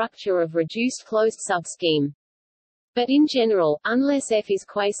the structure of reduced closed subscheme. But in general, unless F is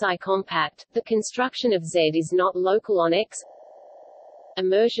quasi-compact, the construction of Z is not local on X.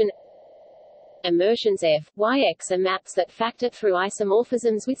 Immersions F, Y, X are maps that factor through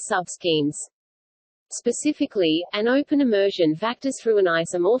isomorphisms with subschemes. Specifically, an open immersion factors through an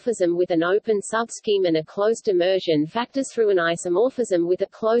isomorphism with an open subscheme and a closed immersion factors through an isomorphism with a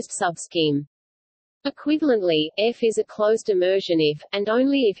closed subscheme. Equivalently, F is a closed immersion if, and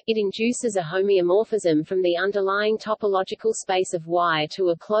only if, it induces a homeomorphism from the underlying topological space of Y to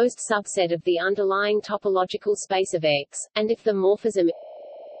a closed subset of the underlying topological space of X, and if the morphism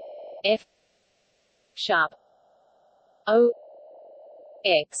F sharp O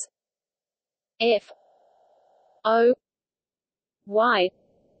X F O Y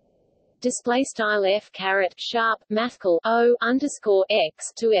display style F caret sharp mathcal O underscore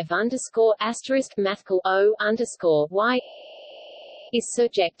X to F underscore asterisk mathcal O underscore Y is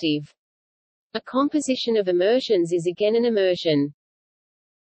surjective. A composition of immersions is again an immersion.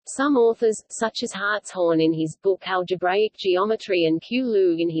 Some authors, such as Hartshorne in his book Algebraic Geometry and Q.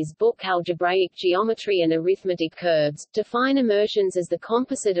 Liu in his book Algebraic Geometry and Arithmetic Curves, define immersions as the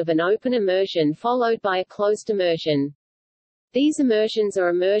composite of an open immersion followed by a closed immersion. These immersions are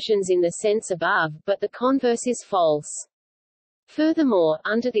immersions in the sense above, but the converse is false. Furthermore,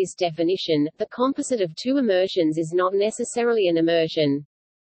 under this definition, the composite of two immersions is not necessarily an immersion.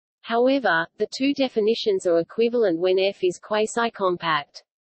 However, the two definitions are equivalent when F is quasi-compact.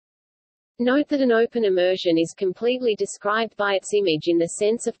 Note that an open immersion is completely described by its image in the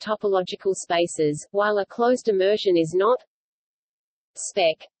sense of topological spaces, while a closed immersion is not.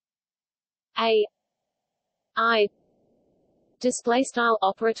 Spec A I display style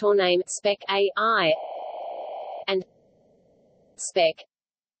operator name spec A I and spec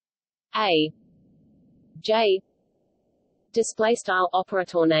A J display style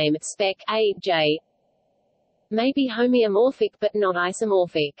operator name spec A J may be homeomorphic but not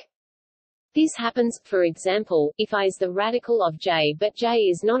isomorphic. This happens, for example, if I is the radical of J but J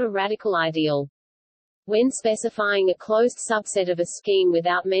is not a radical ideal. When specifying a closed subset of a scheme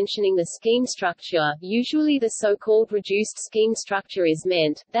without mentioning the scheme structure, usually the so-called reduced scheme structure is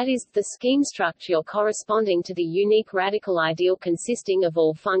meant, that is, the scheme structure corresponding to the unique radical ideal consisting of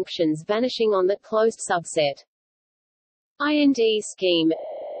all functions vanishing on that closed subset. IND scheme.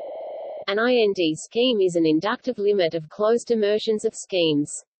 An IND scheme is an inductive limit of closed immersions of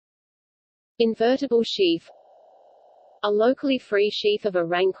schemes. Invertible sheaf. A locally free sheaf of a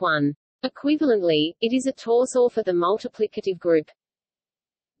rank 1. Equivalently, it is a torsor for the multiplicative group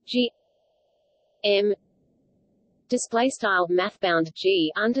G M display style mathbound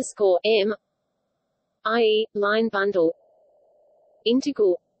G underscore M, i.e., line bundle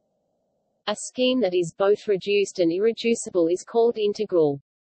integral. A scheme that is both reduced and irreducible is called integral.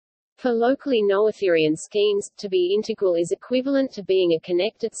 For locally noetherian schemes, to be integral is equivalent to being a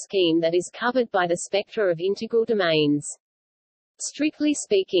connected scheme that is covered by the spectra of integral domains. Strictly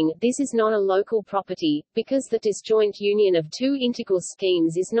speaking, this is not a local property, because the disjoint union of two integral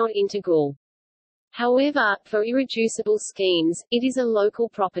schemes is not integral. However, for irreducible schemes, it is a local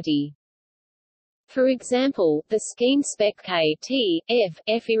property. For example, the scheme spec K T,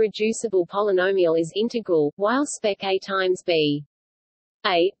 F irreducible polynomial is integral, while spec A times B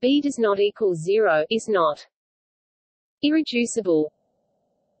B does not equal 0 is not irreducible.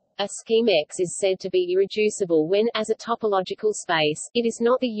 A scheme X is said to be irreducible when, as a topological space, it is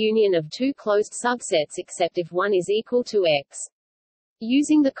not the union of two closed subsets except if one is equal to X.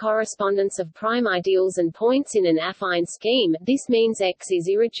 Using the correspondence of prime ideals and points in an affine scheme, this means X is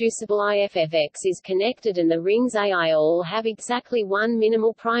irreducible if X is connected and the rings AI all have exactly one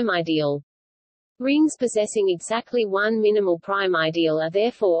minimal prime ideal. Rings possessing exactly one minimal prime ideal are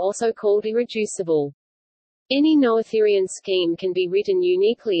therefore also called irreducible. Any noetherian scheme can be written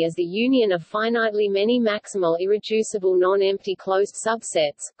uniquely as the union of finitely many maximal irreducible non-empty closed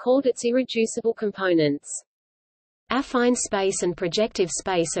subsets, called its irreducible components. Affine space and projective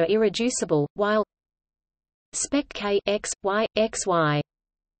space are irreducible, while spec K x y x y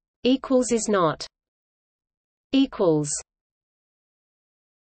equals is not equals.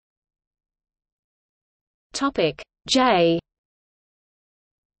 Topic J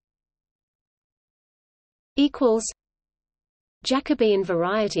equals Jacobian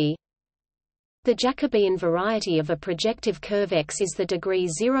variety. The Jacobian variety of a projective curve X is the degree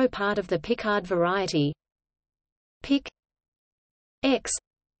 0 part of the Picard variety. Pic X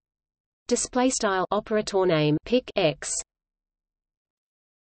display style operator name pic X.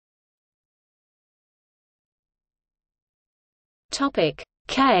 Topic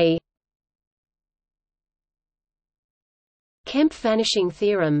K Kemp vanishing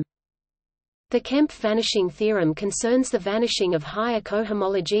theorem. The Kemp vanishing theorem concerns the vanishing of higher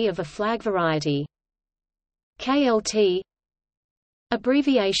cohomology of a flag variety. KLT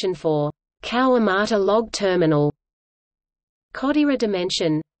abbreviation for Kawamata log terminal. Kodaira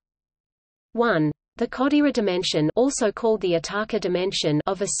dimension 1. The Kodaira dimension, also called the Ataka dimension,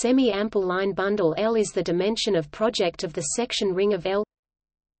 of a semi-ample line bundle L is the dimension of project of the section ring of L.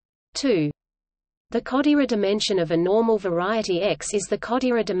 2. The Kodaira dimension of a normal variety X is the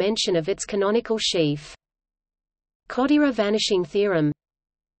Kodaira dimension of its canonical sheaf. Kodaira vanishing theorem.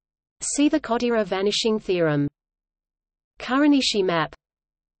 See the Kodaira vanishing theorem. Kuranishi map.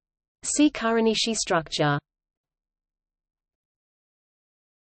 See Kuranishi structure.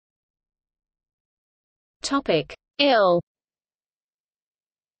 Topic L.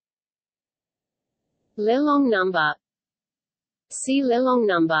 Lelong number. See Lelong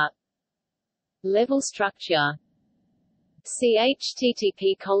number. Level structure. See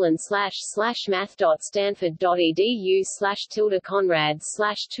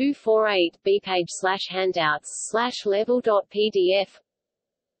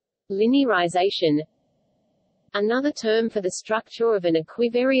Linearization. Another term for the structure of an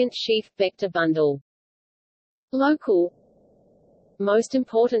equivariant sheaf vector bundle. Local. Most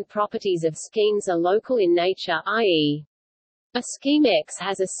important properties of schemes are local in nature, i.e. a scheme X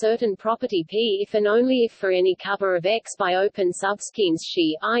has a certain property P if and only if for any cover of X by open subschemes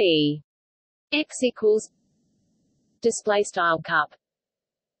Xi, i.e. X equals display style cup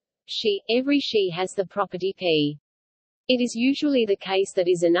Xi. Every Xi has the property P. It is usually the case that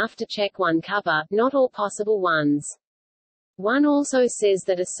is enough to check one cover, not all possible ones. One also says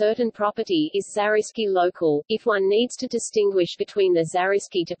that a certain property is Zariski local, if one needs to distinguish between the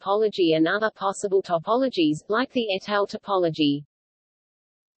Zariski topology and other possible topologies, like the et al. Topology.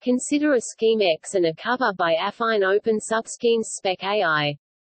 Consider a scheme X and a cover by affine open subschemes spec AI.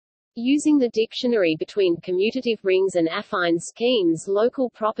 Using the dictionary between commutative rings and affine schemes,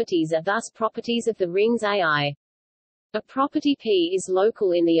 local properties are thus properties of the rings AI. A property P is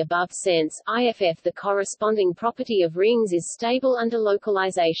local in the above sense, IFF. The corresponding property of rings is stable under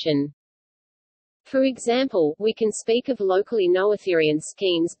localization. For example, we can speak of locally noetherian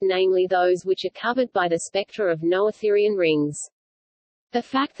schemes, namely those which are covered by the spectra of noetherian rings. The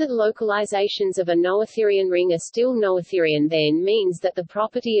fact that localizations of a noetherian ring are still noetherian then means that the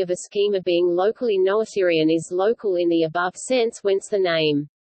property of a schema being locally noetherian is local in the above sense, whence the name.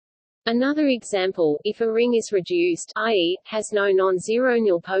 Another example, if a ring is reduced, i.e., has no non-zero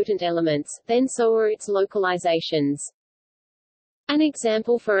nilpotent elements, then so are its localizations. An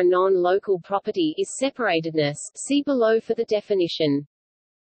example for a non-local property is separatedness, see below for the definition.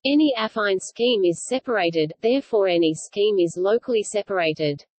 Any affine scheme is separated, therefore any scheme is locally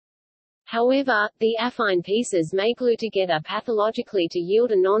separated. However, the affine pieces may glue together pathologically to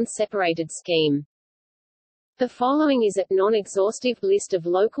yield a non-separated scheme. The following is a non-exhaustive list of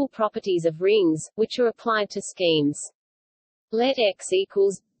local properties of rings, which are applied to schemes. Let X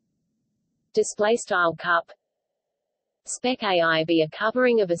equals display style cup spec AI be a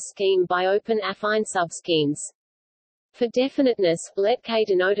covering of a scheme by open affine subschemes. For definiteness, let K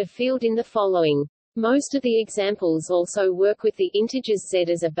denote a field in the following. Most of the examples also work with the integers Z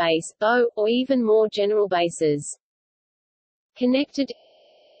as a base, O, or even more general bases. Connected,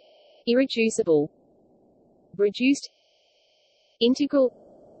 irreducible, reduced, integral,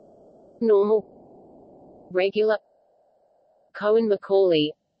 normal, regular,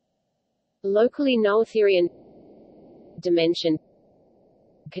 Cohen-Macaulay, locally noetherian, dimension,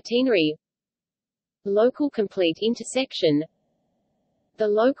 catenary, local complete intersection. The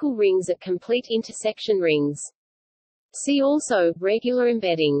local rings are complete intersection rings. See also regular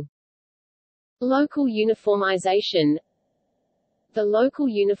embedding. Local uniformization. The local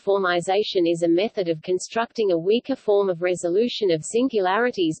uniformization is a method of constructing a weaker form of resolution of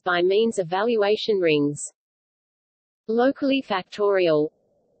singularities by means of valuation rings. Locally factorial.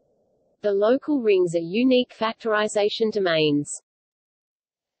 The local rings are unique factorization domains.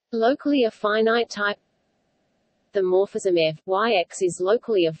 Locally of finite type. The morphism f(y(x) is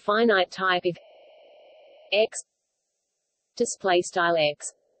locally of finite type if x display style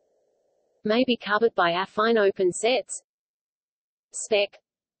x may be covered by affine open sets spec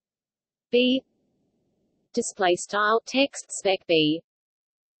B display style text spec B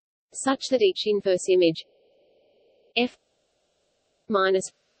such that each inverse image f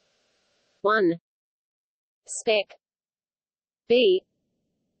minus 1 spec B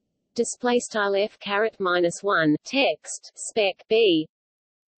display style f caret minus 1 text spec B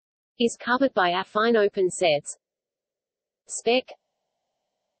is covered by affine open sets spec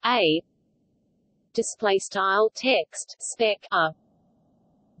A display style text spec A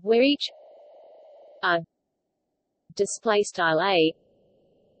where each A display style A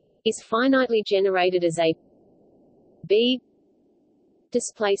is finitely generated as a B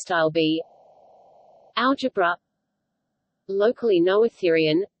display style B algebra locally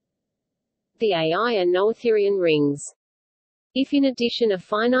noetherian. The AI are noetherian rings. If in addition a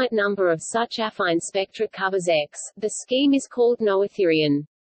finite number of such affine spectra covers X, the scheme is called noetherian.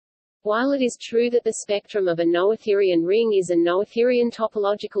 While it is true that the spectrum of a noetherian ring is a noetherian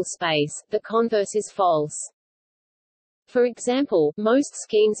topological space, the converse is false. For example, most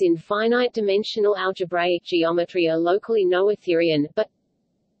schemes in finite-dimensional algebraic geometry are locally noetherian, but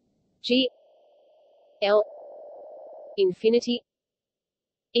G L infinity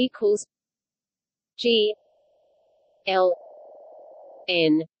equals G L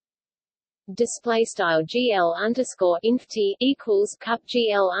N display style GL underscore inf T equals cup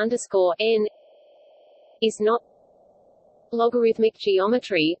GL underscore N is not logarithmic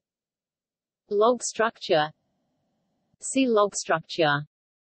geometry. Log structure. See log structure.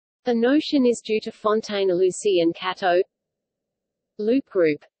 The notion is due to Fontaine-Lucy and Cato. Loop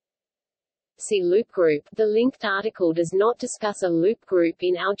group. See loop group. The linked article does not discuss a loop group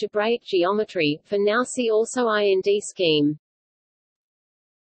in algebraic geometry. For now see also IND scheme.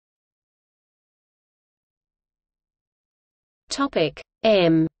 Topic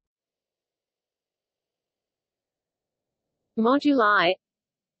M. Moduli.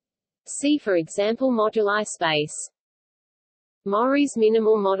 See for example moduli space. Mori's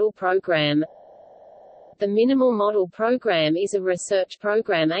minimal model program. The minimal model program is a research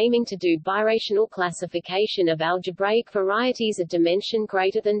program aiming to do birational classification of algebraic varieties of dimension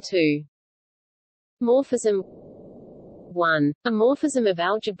greater than 2. Morphism 1. A morphism of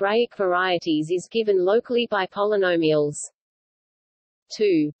algebraic varieties is given locally by polynomials.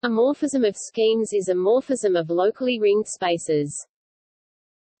 2. A morphism of schemes is a morphism of locally ringed spaces.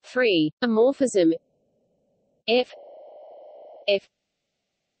 3. A morphism F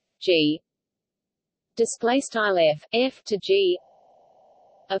G display style F to G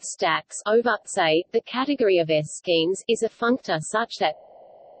of stacks over, say, the category of S schemes is a functor such that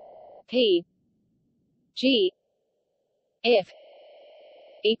P G F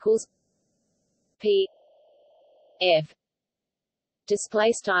equals P F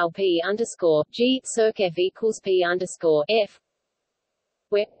display style P underscore G circ F equals P underscore F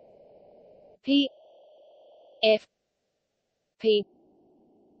where P F P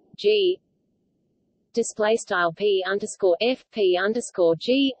G display style P underscore F P underscore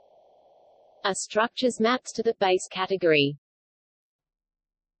G are structures maps to the base category.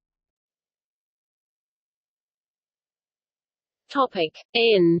 Topic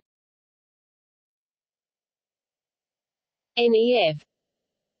N. NEF.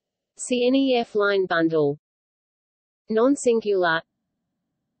 See NEF line bundle. Non-singular.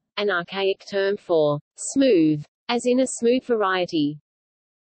 An archaic term for smooth, as in a smooth variety.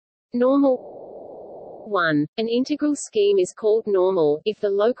 Normal 1. An integral scheme is called normal if the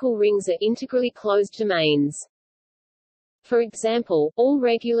local rings are integrally closed domains. For example, all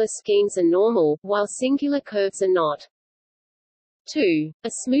regular schemes are normal, while singular curves are not. 2.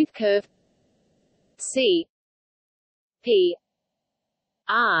 A smooth curve C P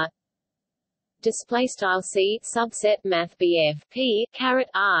R display style C subset math BF P caret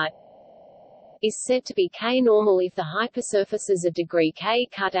R is said to be K-normal if the hypersurfaces of degree K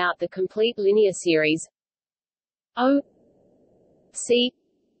cut out the complete linear series O C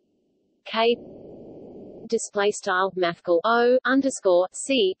K display style mathcal O underscore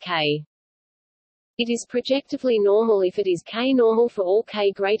C K. It is projectively normal if it is K-normal for all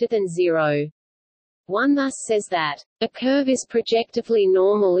K greater than 0. One thus says that a curve is projectively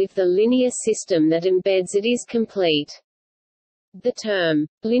normal if the linear system that embeds it is complete. The term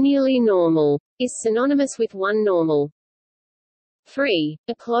linearly normal is synonymous with one normal. 3.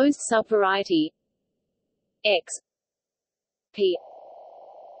 A closed subvariety X P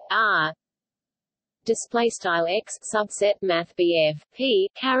R display style X subset math BF P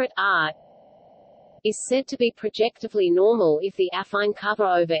caret R is said to be projectively normal if the affine cover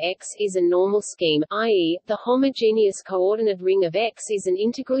over X is a normal scheme, i.e., the homogeneous coordinate ring of X is an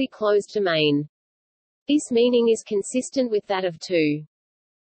integrally closed domain. This meaning is consistent with that of 2.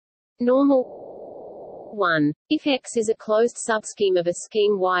 Normal 1. If X is a closed subscheme of a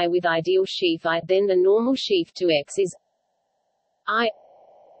scheme Y with ideal sheaf I, then the normal sheaf to X is I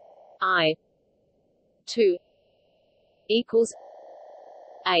 2 equals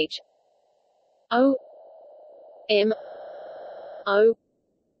H O M O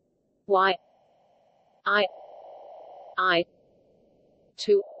Y I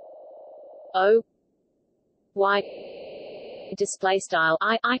 2 O Y display style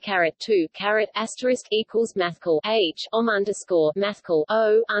I caret 2 caret asterisk equals mathcal H underscore mathcal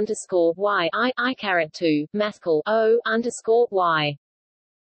O underscore Y I caret 2 mathcal O underscore Y.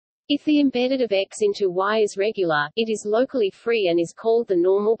 If the embedded of X into Y is regular, it is locally free and is called the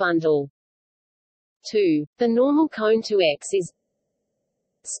normal bundle. 2. The normal cone to X is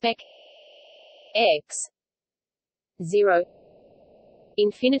spec X 0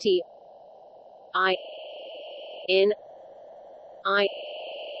 infinity I n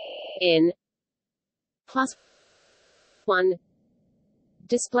plus 1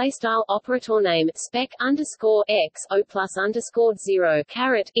 display style operator name spec underscore X O plus underscore 0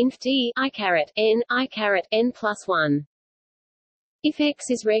 caret inf d I caret n plus 1. If X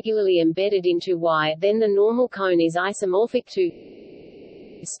is regularly embedded into Y, then the normal cone is isomorphic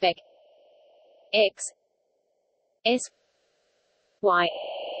to spec X S Y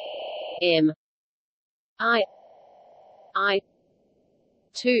M I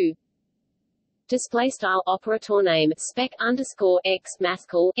 2 display style operator name spec underscore X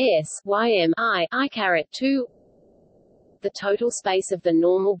mathcal S Y M I caret 2. The total space of the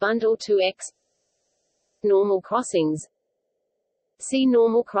normal bundle to X. Normal crossings. See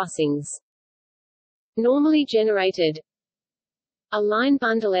normal crossings. Normally generated. A line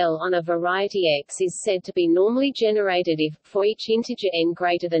bundle L on a variety X is said to be normally generated if, for each integer n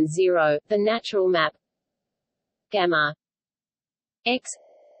greater than 0, the natural map gamma X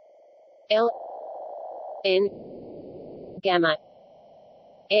L n gamma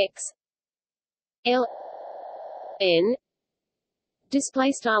X L n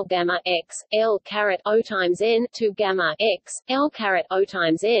display style gamma X L caret O times n to gamma X L caret O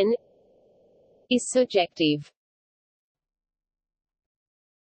times n is surjective.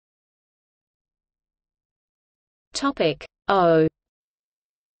 Topic O.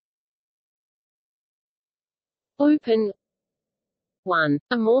 Open 1.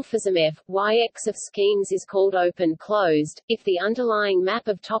 A morphism F, Yx of schemes is called open-closed, if the underlying map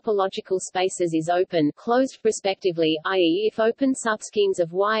of topological spaces is open-closed, respectively, i.e. if open subschemes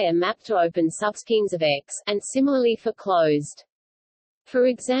of Y are mapped to open subschemes of X, and similarly for closed. For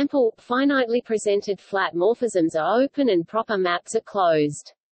example, finitely presented flat morphisms are open and proper maps are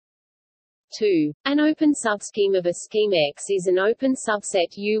closed. 2. An open subscheme of a scheme X is an open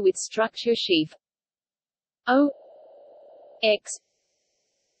subset U with structure sheaf O X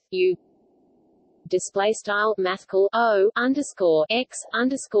U display style mathcal O underscore X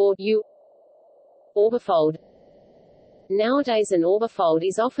underscore U orbifold. Nowadays an orbifold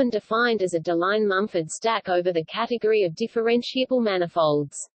is often defined as a Deligne-Mumford stack over the category of differentiable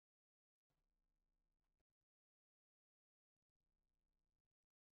manifolds.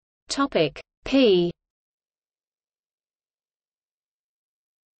 Topic P.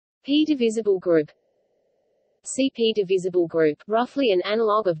 P-divisible group. CP divisible group, roughly an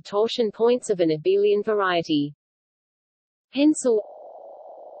analog of torsion points of an abelian variety. Pencil.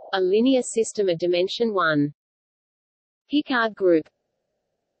 A linear system of dimension 1. Picard group.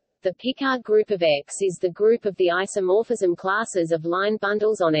 The Picard group of X is the group of the isomorphism classes of line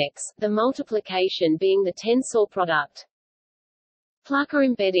bundles on X, the multiplication being the tensor product. Plucker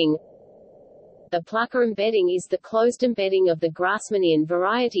embedding. The Plucker embedding is the closed embedding of the Grassmannian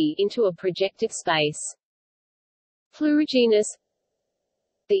variety into a projective space. Plurigenous.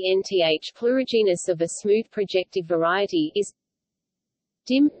 The nth plurigenous of a smooth projective variety is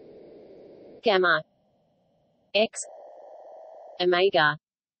dim gamma X omega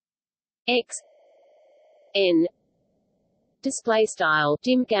X n display style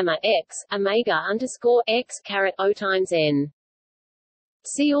dim gamma X omega underscore X caret O times n.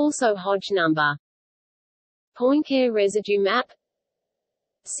 See also Hodge number. Poincare residue map.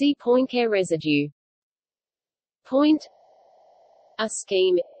 See Poincare residue. Point. A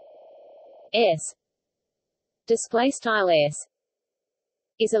scheme S display style S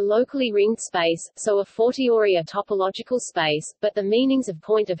is a locally ringed space, so a fortiori a topological space, but the meanings of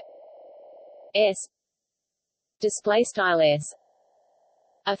point of S display style S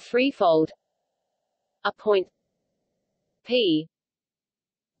are threefold. a point P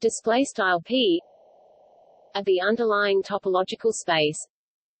display style P of the underlying topological space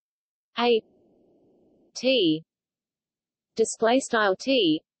A T display style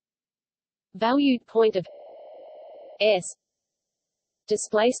T valued point of S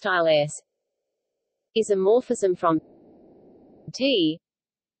display style S is a morphism from T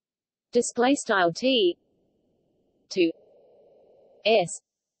display style T to S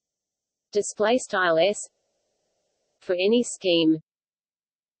display style S for any scheme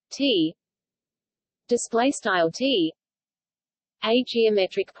T display style T a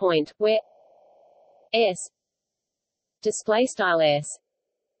geometric point where S display style S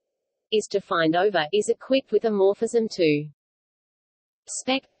is defined over is equipped with a morphism to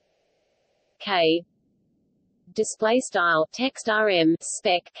spec K display style text rm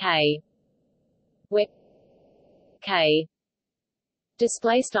spec K where K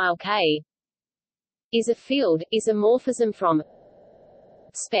display style K is a field is a morphism from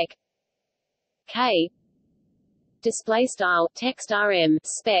spec K display style text rm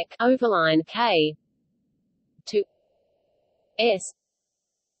spec overline K to S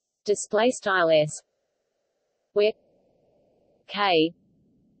display style S where K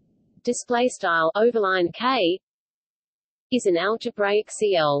display style overline K is an algebraic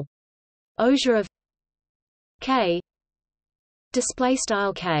CL Osure of K display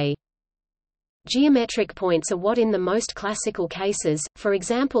style K. Geometric points are what in the most classical cases, for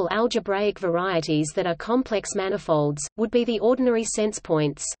example algebraic varieties that are complex manifolds, would be the ordinary sense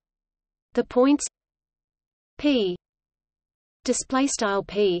points. The points P display style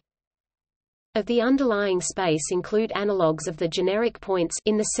P of the underlying space include analogues of the generic points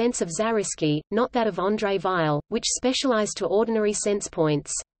in the sense of Zariski, not that of André Weil, which specialize to ordinary sense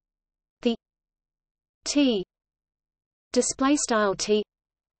points. The T display style T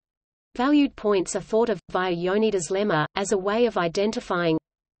valued points are thought of, via Yonida's lemma, as a way of identifying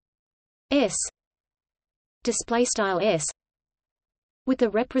S display style S with the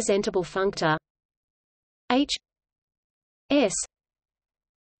representable functor H S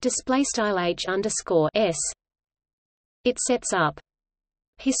display style H underscore S. It sets up.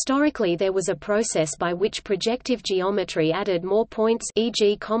 Historically there was a process by which projective geometry added more points,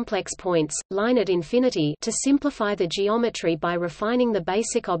 e.g. complex points, line at infinity, to simplify the geometry by refining the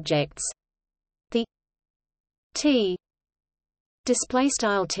basic objects. The T display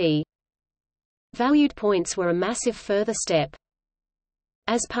style T valued points were a massive further step.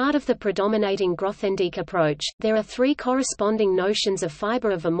 As part of the predominating Grothendieck approach, there are three corresponding notions of fiber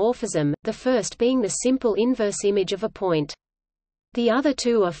of a morphism, the first being the simple inverse image of a point. The other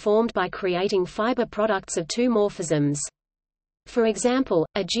two are formed by creating fiber products of two morphisms. For example,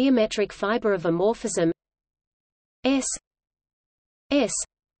 a geometric fiber of a morphism S S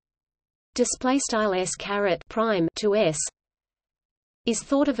display style S caret prime to S is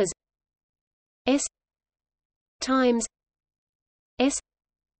thought of as S times S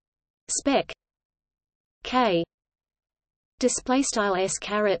spec K display style S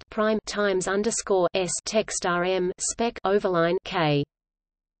caret prime times underscore S text rm spec overline K.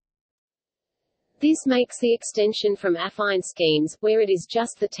 This makes the extension from affine schemes, where it is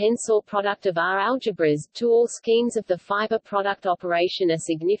just the tensor product of R algebras, to all schemes of the fiber product operation a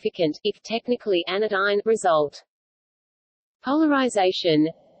significant, if technically anodyne, result. Polarization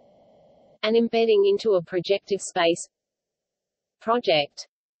and embedding into a projective space. Project.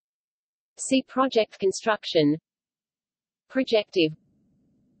 See project construction. Projective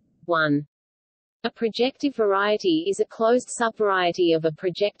 1. A projective variety is a closed subvariety of a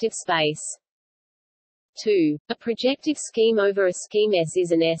projective space. 2. A projective scheme over a scheme S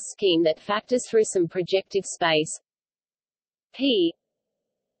is an S scheme that factors through some projective space P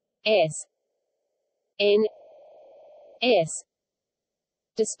S N S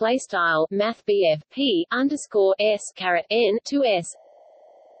display style math BF P underscore S caret N to S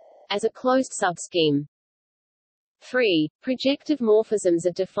as a closed subscheme. 3. Projective morphisms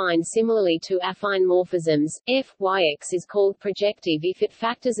are defined similarly to affine morphisms. F Yx is called projective if it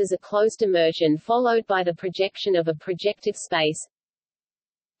factors as a closed immersion followed by the projection of a projective space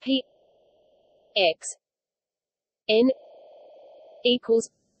P X N equals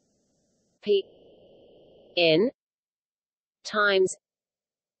P N times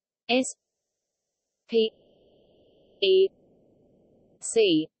S P E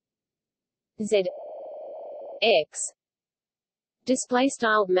C Z X display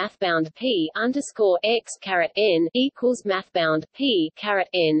style mathbound P underscore X caret N equals mathbound P caret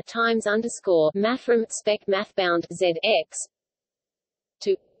N times underscore mathrm spec mathbound Z X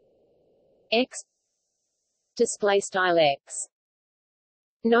to X display style X.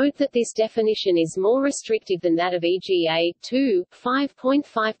 Note that this definition is more restrictive than that of EGA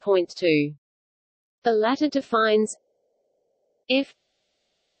 2:5.5.2. The latter defines f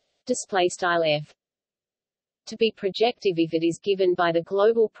f to be projective if it is given by the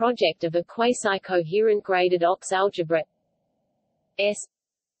global project of a quasi-coherent graded Ox algebra S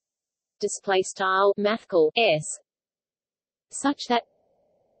mathcal S such that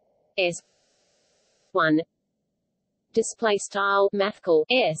S1 mathcal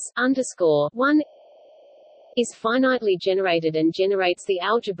S_1 is finitely generated and generates the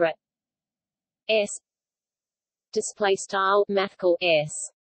algebra S mathcal S.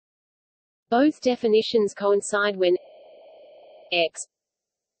 Both definitions coincide when X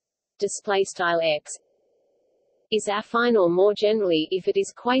X is affine, or more generally if it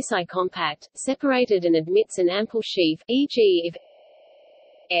is quasi-compact, separated and admits an ample sheaf, e.g. if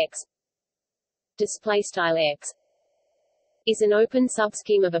X X is an open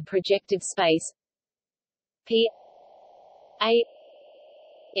subscheme of a projective space P A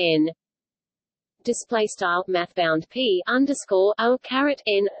N mathbound P underscore O caret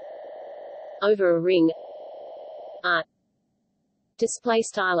N over a ring R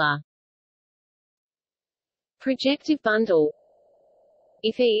R. Projective bundle.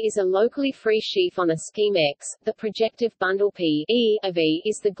 If E is a locally free sheaf on a scheme X, the projective bundle P E of E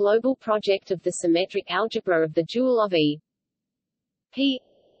is the global project of the symmetric algebra of the dual of E. P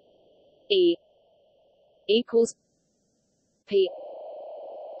E equals P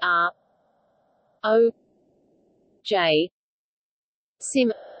R O J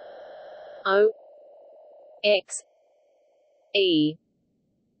sim O X E.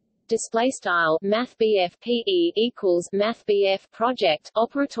 Display style Math BF PE equals Math BF project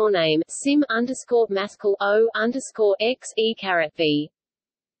operator name sim underscore mathcal O underscore X E caret V.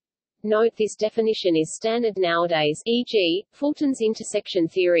 Note this definition is standard nowadays, e.g., Fulton's intersection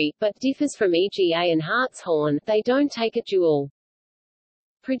theory, but differs from EGA and Hartshorne. They don't take a dual.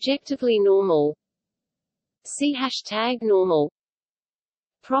 Projectively normal. See #normal.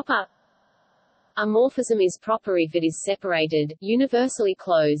 Proper. A morphism is proper if it is separated, universally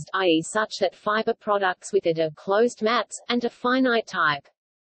closed, i.e. such that fiber products with it are closed maps, and a finite type.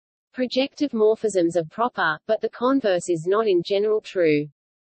 Projective morphisms are proper, but the converse is not in general true.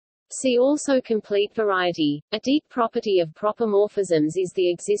 See also complete variety. A deep property of proper morphisms is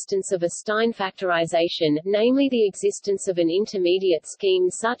the existence of a Stein factorization, namely the existence of an intermediate scheme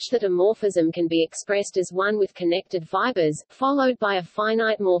such that a morphism can be expressed as one with connected fibers, followed by a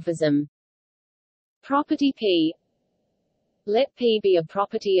finite morphism. Property P. Let P be a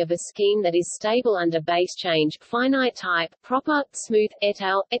property of a scheme that is stable under base change, finite type, proper, smooth, et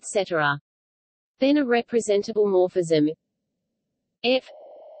al., etc. Then a representable morphism F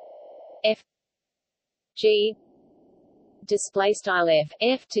G display style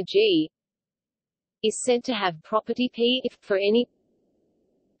F to G is said to have property P if for any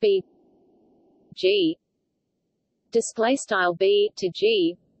B G display style B to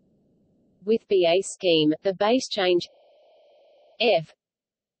G with BA scheme, the base change F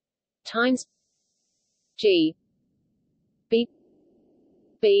times G B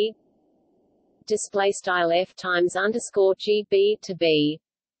B display style F times underscore G B to B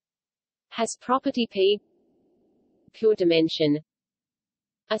has property P pure dimension.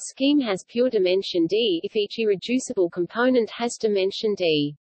 A scheme has pure dimension D if each irreducible component has dimension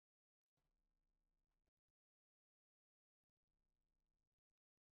D.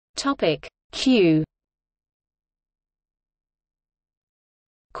 Topic Q.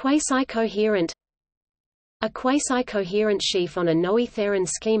 Quasi-coherent. A quasi-coherent sheaf on a Noetherian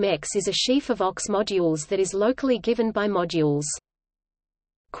scheme X is a sheaf of Ox modules that is locally given by modules.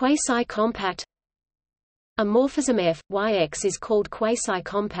 Quasi-compact. A morphism f, Yx is called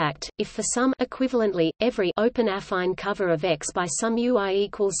quasi-compact, if for some equivalently, every open affine cover of X by some Ui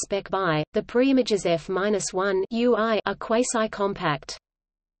equals spec by, the preimages f-1 Ui are quasi-compact.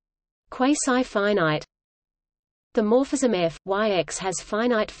 Quasi-finite. The morphism f, Yx has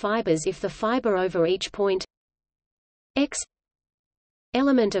finite fibers if the fiber over each point X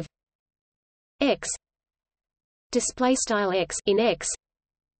element of X displaystyle X in X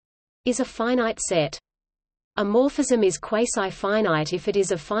is a finite set. A morphism is quasi-finite if it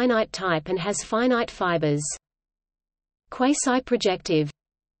is of finite type and has finite fibers. Quasi-projective.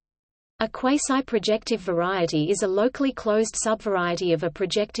 A quasi-projective variety is a locally closed subvariety of a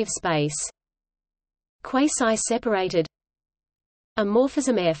projective space. Quasi-separated. A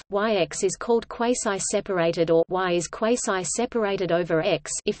morphism f, Yx is called quasi-separated or Y is quasi-separated over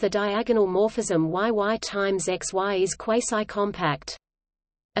X if the diagonal morphism YY times XY is quasi-compact.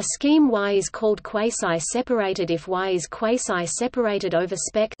 A scheme Y is called quasi-separated if Y is quasi-separated over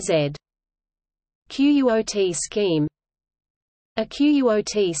spec Z. QUOT scheme. A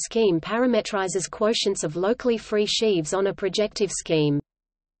QUOT scheme parametrizes quotients of locally free sheaves on a projective scheme.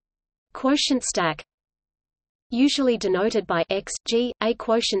 Quotient stack, usually denoted by X, G, a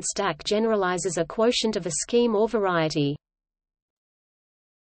quotient stack generalizes a quotient of a scheme or variety.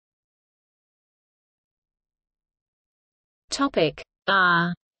 Topic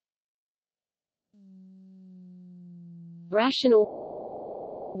R.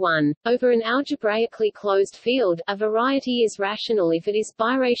 Rational 1. Over an algebraically closed field, a variety is rational if it is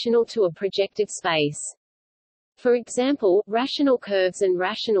birational to a projective space. For example, rational curves and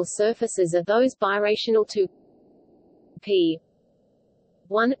rational surfaces are those birational to P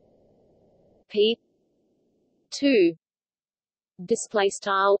 1 P 2 display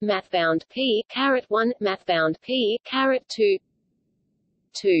style mathbound P caret 1 mathbound P caret 2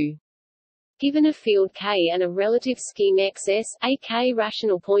 2. Given a field K and a relative scheme XS, a K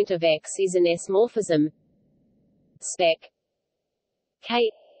rational point of X is an S-morphism spec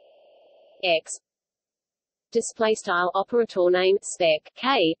K X display style operator name spec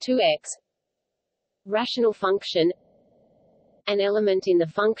K 2X rational function, an element in the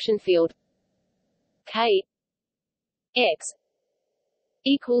function field K X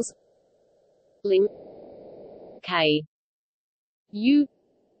equals lim K U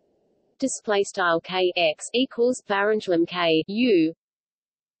display style K X equals varanglim K U,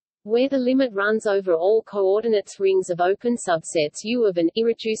 where the limit runs over all coordinates rings of open subsets U of an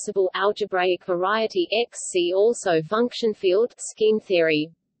irreducible algebraic variety X. See also function field scheme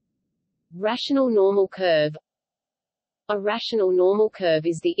theory. Rational normal curve. A rational normal curve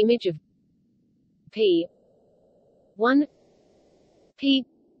is the image of P 1 P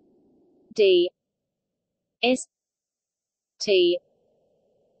D S T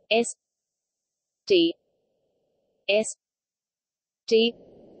S D S D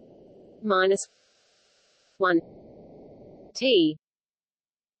minus 1 T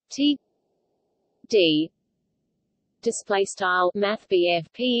T D display style math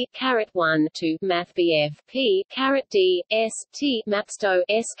P caret 1 to math P caret D S T mapsto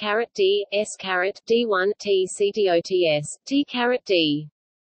S caret D S caret D1 T C dots T caret D.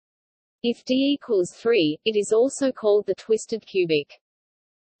 If D equals 3, it is also called the twisted cubic.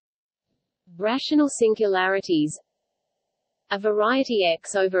 Rational singularities. A variety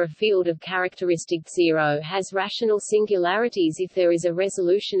X over a field of characteristic 0 has rational singularities if there is a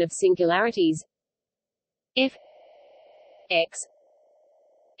resolution of singularities f x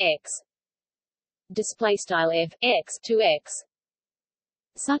x display style f x to x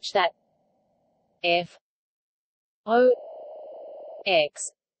such that f o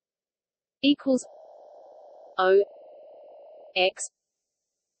x equals o x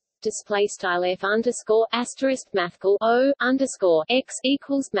display style f underscore asterisk mathcal o underscore x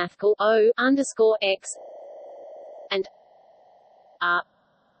equals mathcal o underscore x and r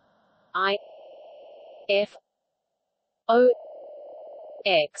I f o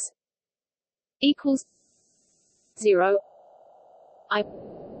x equals 0 I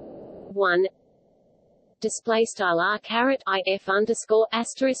 1 display style r caret I f underscore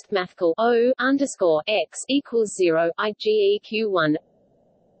asterisk mathcal o underscore x equals 0 I geq1.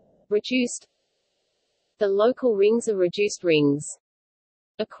 Reduced. The local rings are reduced rings.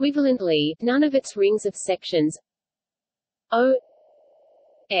 Equivalently, none of its rings of sections O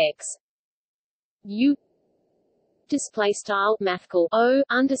x U display style mathcal O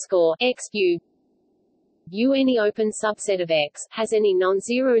underscore x U U any open subset of X has any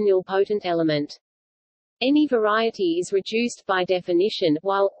non-zero nilpotent element. Any variety is reduced by definition,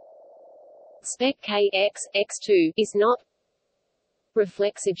 while spec K X X2 is not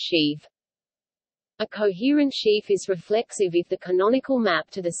reflexive sheaf. A coherent sheaf is reflexive if the canonical map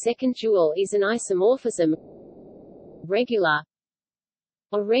to the second dual is an isomorphism. Regular.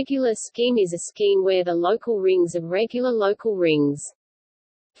 A regular scheme is a scheme where the local rings are regular local rings.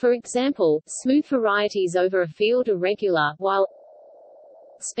 For example, smooth varieties over a field are regular, while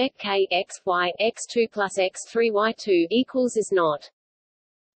spec K X Y X2 plus X3 Y2 equals is not.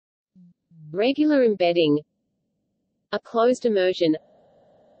 Regular embedding. A closed immersion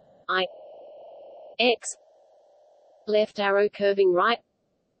I X left arrow curving right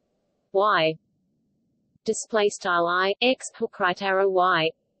Y display style I X hook right arrow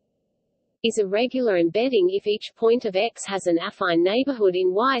Y is a regular embedding if each point of X has an affine neighborhood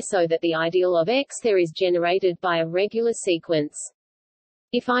in Y so that the ideal of X there is generated by a regular sequence.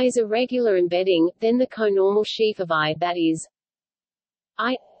 If I is a regular embedding, then the conormal sheaf of I, that is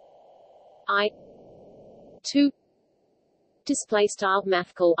I 2 display style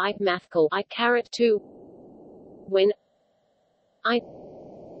mathcal I caret 2 when I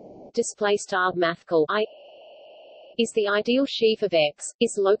display style mathcal I is the ideal sheaf of X,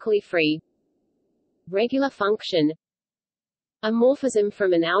 is locally free regular function, a morphism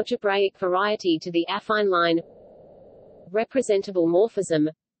from an algebraic variety to the affine line, representable morphism,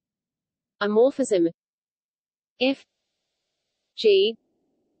 a morphism f g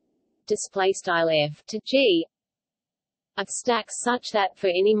display style f to g of stacks such that for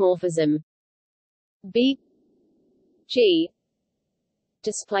any morphism b g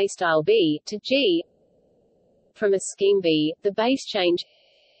display style b to g from a scheme B, the base change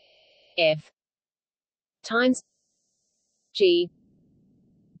f times g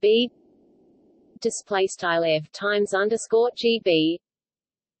b display style f times underscore g b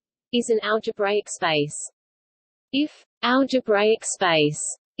is an algebraic space. If algebraic space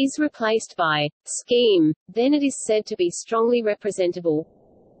is replaced by scheme, then it is said to be strongly representable.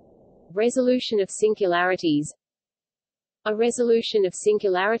 Resolution of singularities. A resolution of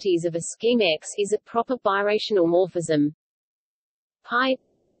singularities of a scheme X is a proper birational morphism pi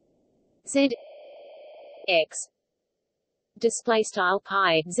z x display style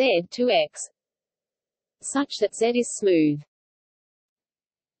pi z to x such that Z is smooth.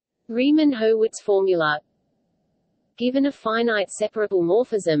 Riemann-Hurwitz formula. Given a finite separable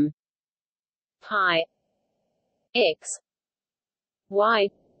morphism pi x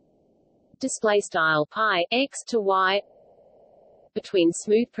y display style pi x to y between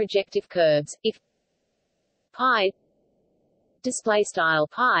smooth projective curves, if pi display style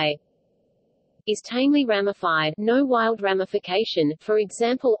pi is tamely ramified, no wild ramification, for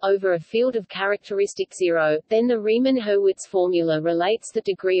example, over a field of characteristic 0, then the Riemann-Hurwitz formula relates the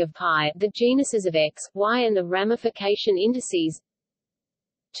degree of pi, the genuses of x, y and the ramification indices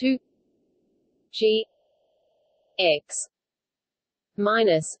to g x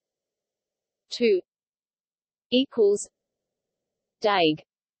minus 2 equals dag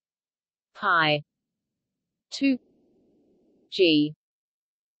pi 2 g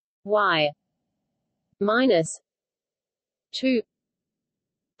y minus 2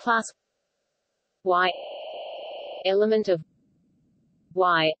 plus y element of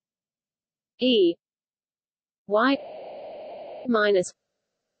y e y minus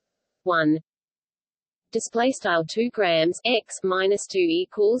 1 display style 2 grams x minus 2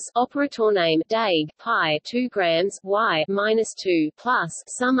 equals operator name dag pi 2 grams y minus 2 plus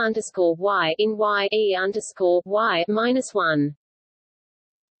sum underscore y in y e underscore y minus 1.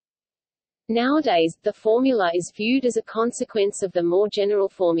 Nowadays, the formula is viewed as a consequence of the more general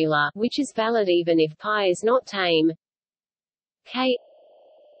formula, which is valid even if pi is not tame. K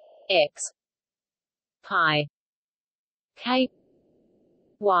x pi k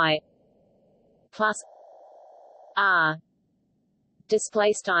y plus r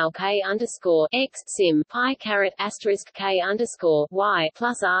display style k underscore x sim pi caret asterisk k underscore y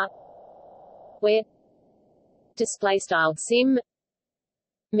plus r, where display style sim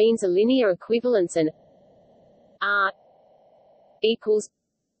means a linear equivalence and r equals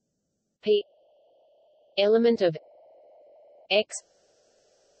p element of x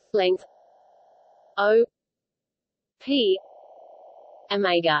length o p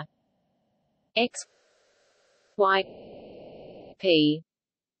omega x y p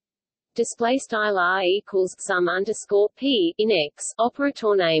display style r equals sum underscore p in x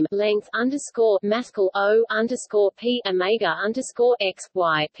operator name length underscore mathcal o underscore p omega underscore x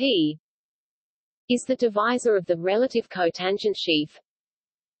y p is the divisor of the relative cotangent sheaf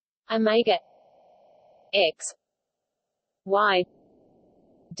omega x y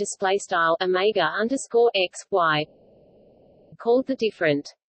display style omega underscore x y called the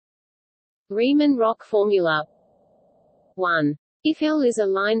different Riemann-Roch formula. 1. If L is a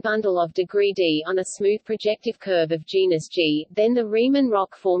line bundle of degree d on a smooth projective curve of genus G, then the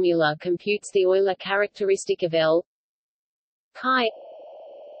Riemann-Roch formula computes the Euler characteristic of L chi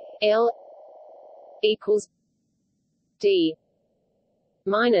L equals d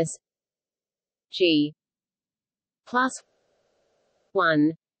minus G plus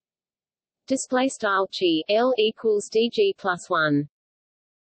 1 display style chi L equals dg plus 1.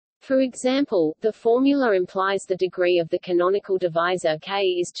 For example, the formula implies the degree of the canonical divisor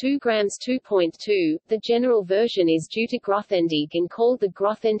K is 2 grams 2.2. The general version is due to Grothendieck and called the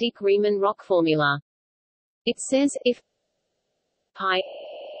Grothendieck-Riemann-Roch formula. It says, if pi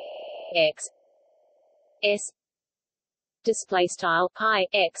x s display style pi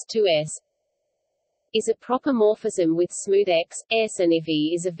x to s is a proper morphism with smooth x, s and if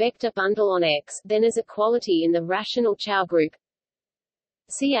E is a vector bundle on X, then as a quality in the rational Chow group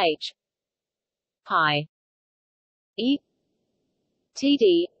ch pi e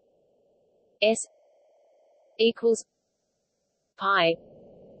TD S equals pi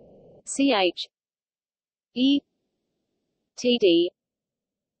CH E TD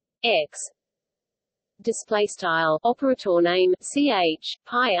X. Display style operator name ch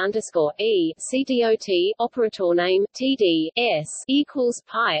pi underscore e cdot operator name td s equals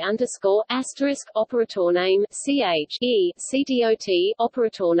pi underscore asterisk operator name ch e cdot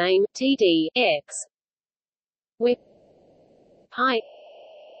operator name td x, where pi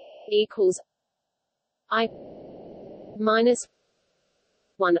equals I minus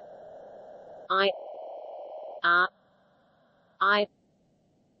 1 I r I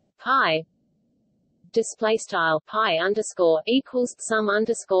pi. Display style pi underscore equals sum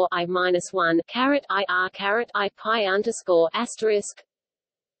underscore I minus 1 caret I r caret I pi underscore asterisk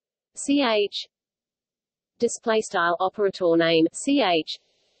ch. Display style operator name ch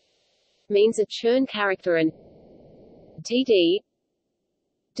means a Chern character, and td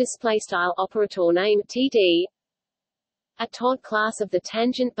display style operator name td a Todd class of the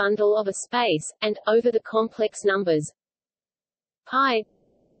tangent bundle of a space, and over the complex numbers pi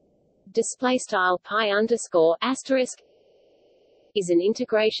display style pi underscore asterisk is an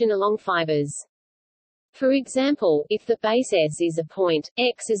integration along fibers. For example, if the base S is a point,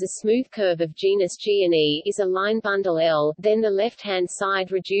 X is a smooth curve of genus G and E is a line bundle L, then the left-hand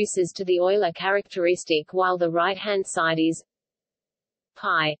side reduces to the Euler characteristic while the right-hand side is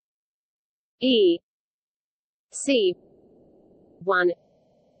pi E C 1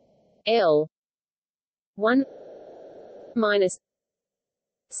 L 1 minus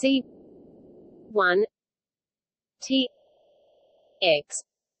C 1 T X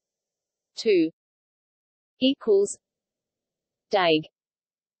 2 equals Dag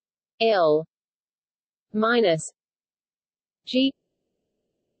L minus G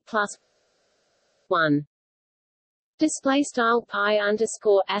plus 1. Display style pi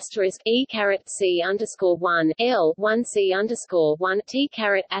underscore asterisk e caret c underscore 1 L 1 c underscore 1 t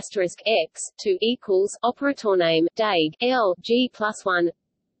caret asterisk x 2 equals operator name Dag L G plus 1.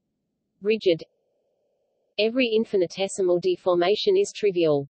 Rigid. Every infinitesimal deformation is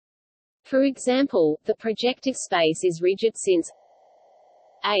trivial. For example, the projective space is rigid since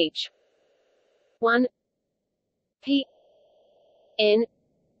H 1 P N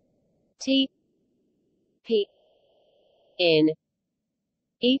T P N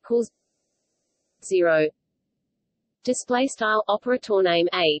equals 0. Display style operator name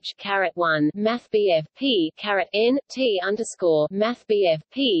H caret 1 math BF P caret N T underscore math BF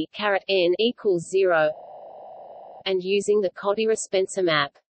P caret N equals 0, and using the Codira-Spencer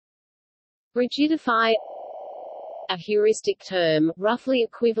map. Rigidify, a heuristic term, roughly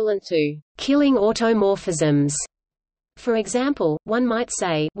equivalent to killing automorphisms. For example, one might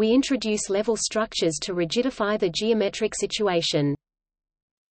say, we introduce level structures to rigidify the geometric situation.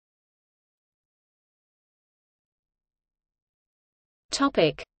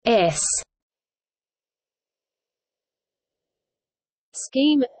 Topic S.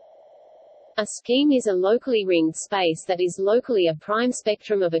 Scheme. A scheme is a locally ringed space that is locally a prime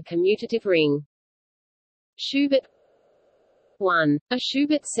spectrum of a commutative ring. Schubert 1. A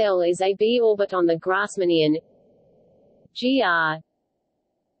Schubert cell is a B-orbit on the Grassmannian GR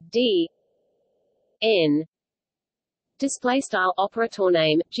D N display style operator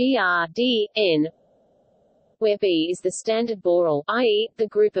name GR D N, where B is the standard Borel, i.e., the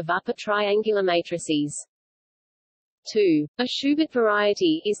group of upper triangular matrices. 2. A Schubert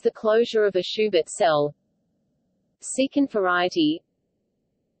variety is the closure of a Schubert cell. Secant variety.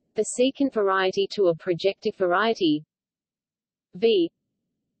 The secant variety to a projective variety V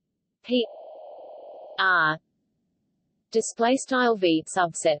P R display style V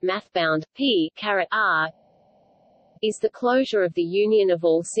subset math bound P caret R is the closure of the union of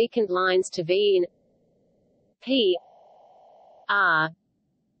all secant lines to V in P R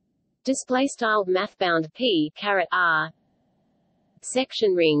display style math bound P caret R.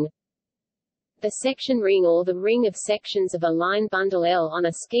 Section ring. The section ring or the ring of sections of a line bundle L on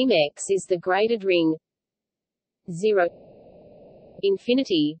a scheme X is the graded ring 0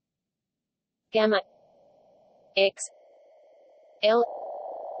 infinity gamma X L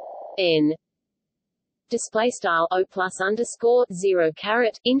N display style O plus underscore 0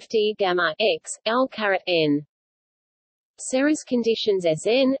 caret inf t gamma X L caret N. Serre's conditions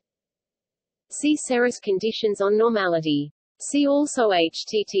Sn. See Serre's conditions on normality. See also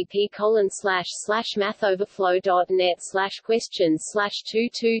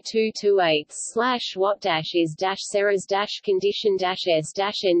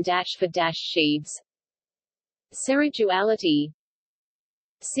for duality.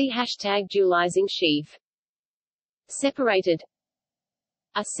 See #dualizing sheaf. Separated.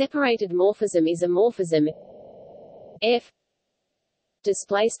 A separated morphism is a morphism F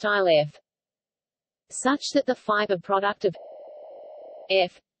display style F such that the fiber product of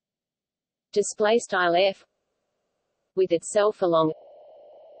F display style F with itself along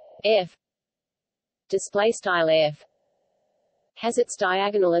F display style F has its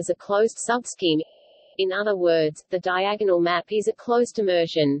diagonal as a closed subscheme. In other words, the diagonal map is a closed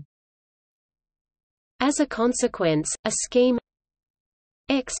immersion. As a consequence, a scheme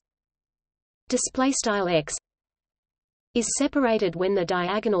X display style X is separated when the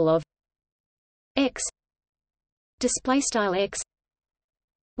diagonal of X display style X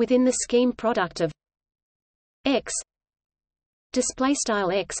within the scheme product of X display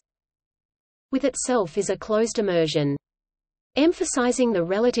style X with itself is a closed immersion. Emphasizing the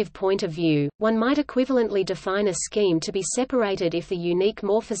relative point of view, one might equivalently define a scheme to be separated if the unique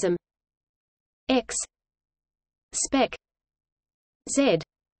morphism X spec Z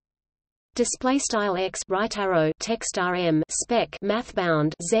display style X right arrow text rm spec math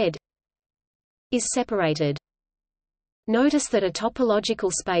bound Z is separated. Notice that a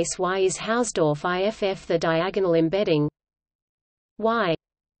topological space Y is Hausdorff IFF. The diagonal embedding Y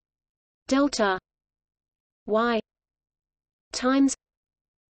delta Y times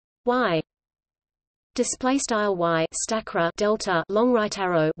Y display style Y stackra delta long right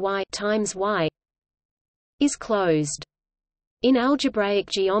arrow Y times Y is closed. In algebraic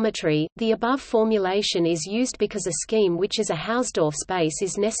geometry, the above formulation is used because a scheme which is a Hausdorff space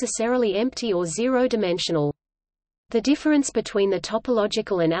is necessarily empty or zero-dimensional. The difference between the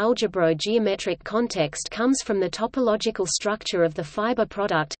topological and algebro-geometric context comes from the topological structure of the fiber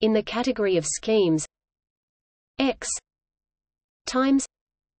product in the category of schemes X times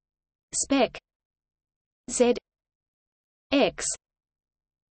spec Z X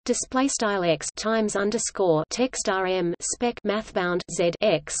display style X times underscore text rm spec mathbound Z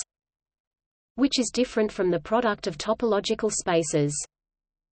X, which is different from the product of topological spaces.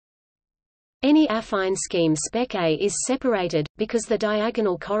 Any affine scheme spec A is separated, because the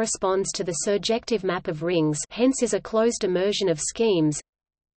diagonal corresponds to the surjective map of rings, hence is a closed immersion of schemes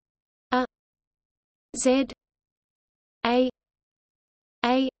A Z A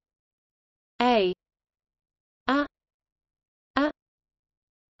A A A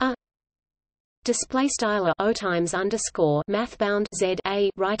A display style O times underscore mathbound Z A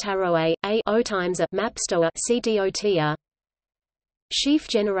right arrow A O times A mapsto A C dot A sheaf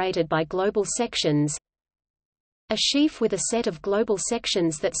generated by global sections. A sheaf with a set of global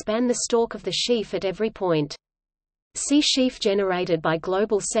sections that span the stalk of the sheaf at every point. See sheaf generated by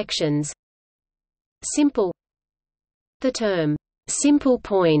global sections. Simple. The term simple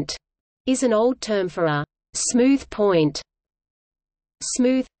point is an old term for a smooth point.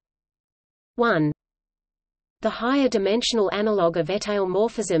 Smooth 1. The higher dimensional analog of étale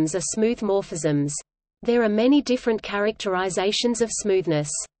morphisms are smooth morphisms. There are many different characterizations of smoothness.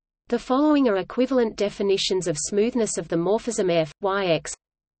 The following are equivalent definitions of smoothness of the morphism f, y x.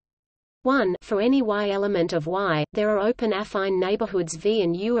 1. For any y element of Y, there are open affine neighborhoods V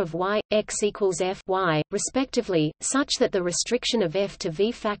and U of Y, x equals F y, respectively, such that the restriction of F to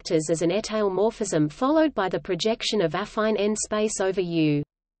V factors as an étale morphism followed by the projection of affine n space over U.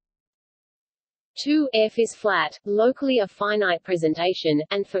 2. F is flat, locally a finite presentation,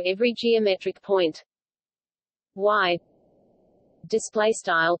 and for every geometric point Y display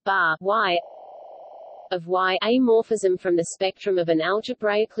style bar Y of Y a morphism from the spectrum of an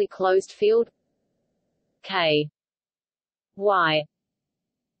algebraically closed field K Y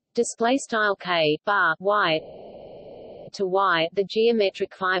display style K bar Y to Y the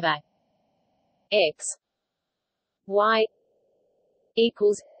geometric fiber X Y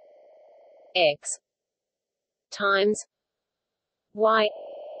equals X times Y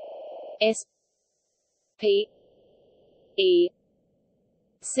S P E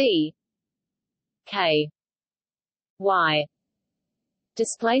C K Y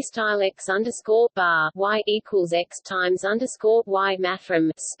display style X underscore bar Y equals X times underscore Y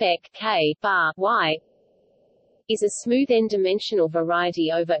mathrm spec K bar Y is a smooth n-dimensional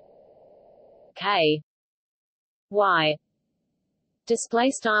variety over K Y display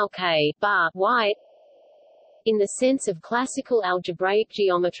style K bar Y in the sense of classical algebraic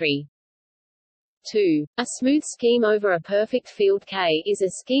geometry. 2. A smooth scheme over a perfect field K is a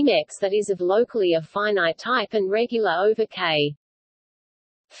scheme X that is of locally a finite type and regular over K.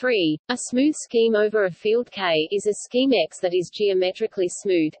 3. A smooth scheme over a field K is a scheme X that is geometrically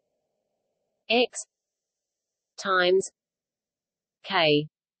smooth X times K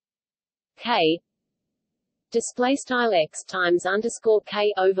K display style X times underscore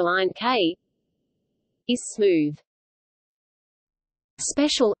K overline K is smooth.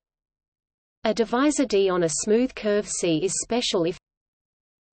 Special. A divisor D on a smooth curve C is special if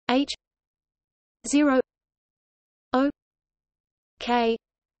H 0 O K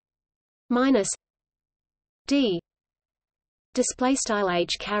minus D display style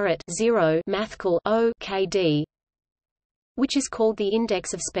H caret 0 mathcal O K D, which is called the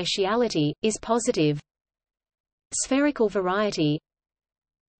index of speciality, is positive. Spherical variety.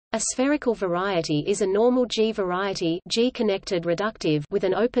 A spherical variety is a normal G variety G-connected reductive with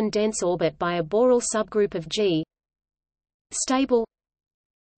an open dense orbit by a Borel subgroup of G. Stable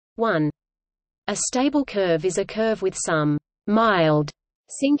 1. A stable curve is a curve with some mild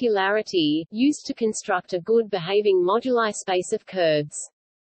singularity, used to construct a good-behaving moduli space of curves.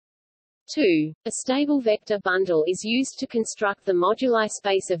 2. A stable vector bundle is used to construct the moduli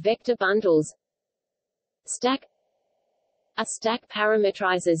space of vector bundles. Stack. A stack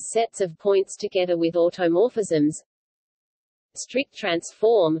parametrizes sets of points together with automorphisms. Strict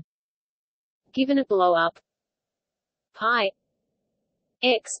transform. Given a blow-up pi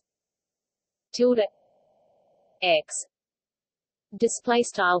x tilde x display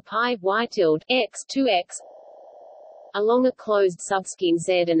style pi y tilde x 2x along a closed subscheme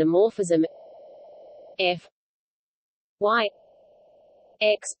Z and a morphism f y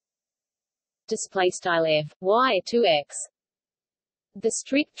x display style f y 2x. The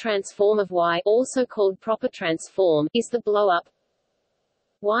strict transform of Y, also called proper transform, is the blow-up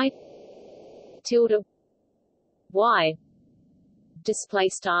Y tilde Y display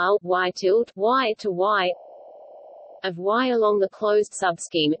style Y tilde Y to Y of Y along the closed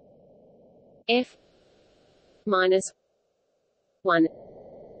subscheme F minus 1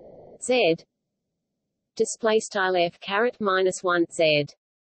 Z display style F caret minus 1 Z.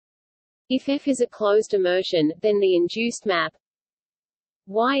 If F is a closed immersion, then the induced map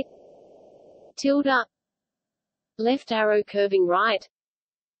Y tilde left arrow curving right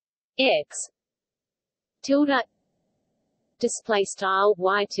X tilde display style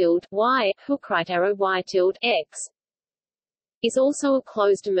Y tilde Y hook right arrow Y tilde X is also a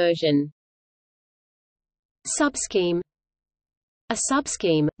closed immersion. Subscheme. A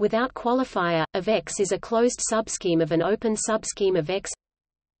subscheme, without qualifier, of X is a closed subscheme of an open subscheme of X.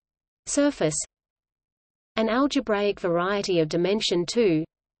 Surface. An algebraic variety of dimension 2.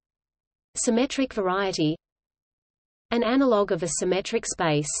 Symmetric variety. An analog of a symmetric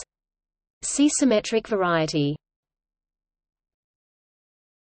space. See symmetric variety.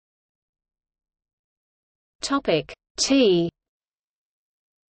 Topic T.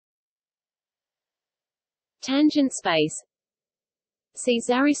 Tangent space. See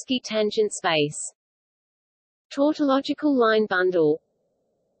Zariski tangent space. Tautological line bundle.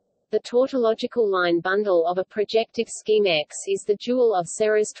 The tautological line bundle of a projective scheme X is the dual of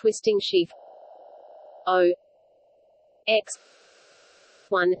Serre's twisting sheaf O X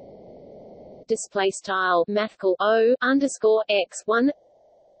 1 display style mathcal O underscore X 1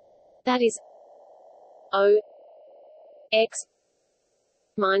 that is O X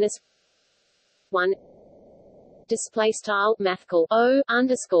minus 1 display style mathcal O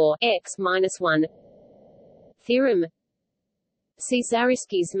underscore X minus 1. Theorem. See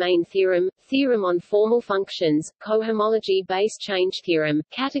Zariski's main theorem, theorem on formal functions, cohomology base change theorem,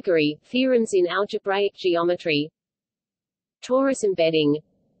 category, theorems in algebraic geometry. Torus embedding.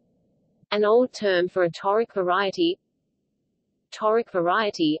 An old term for a toric variety. Toric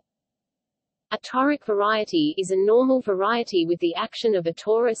variety. A toric variety is a normal variety with the action of a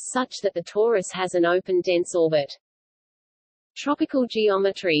torus such that the torus has an open dense orbit. Tropical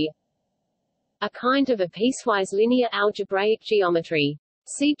geometry. A kind of a piecewise linear algebraic geometry.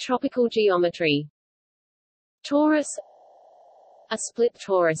 See tropical geometry. Torus. A split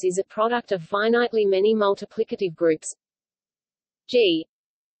torus is a product of finitely many multiplicative groups G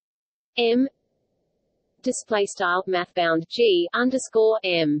M display style mathbound G underscore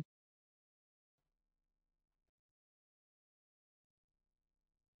M.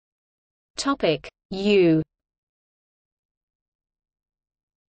 Topic U.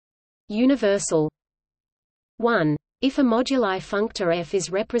 Universal. 1. If a moduli functor F is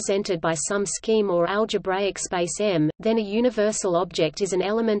represented by some scheme or algebraic space M, then a universal object is an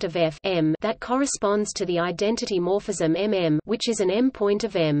element of F M that corresponds to the identity morphism MM, which is an M point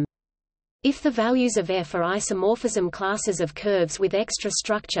of M. If the values of F are isomorphism classes of curves with extra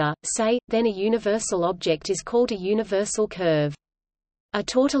structure, say, then a universal object is called a universal curve. A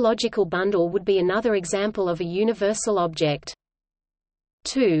tautological bundle would be another example of a universal object.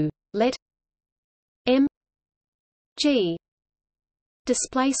 2. Let M G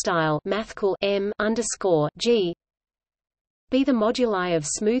display style mathcal M underscore G be the moduli of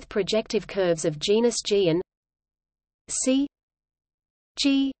smooth projective curves of genus G and C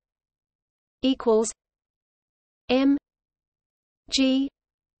G equals M G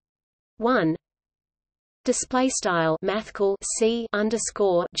 1. Display style mathcal C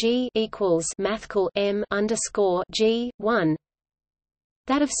underscore G equals mathcal M underscore G 1.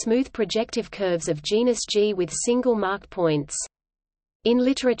 That of smooth projective curves of genus G with single mark points. In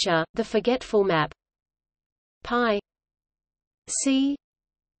literature, the forgetful map pi C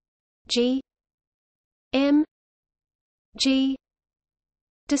G M G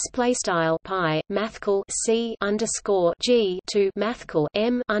display style pi mathcal C underscore G to mathcal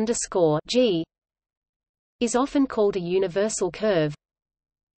M underscore G is often called a universal curve.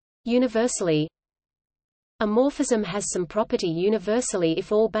 Universally, a morphism has some property universally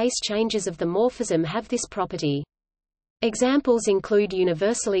if all base changes of the morphism have this property. Examples include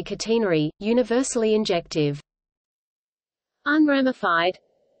universally catenary, universally injective. Unramified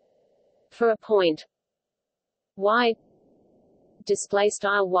for a point y display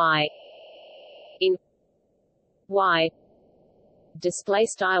style y in y display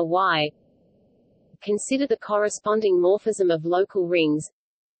style y. Consider the corresponding morphism of local rings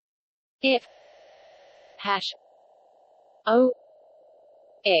f hash o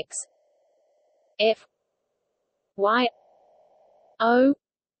x f y o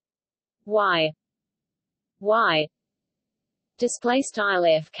y y display style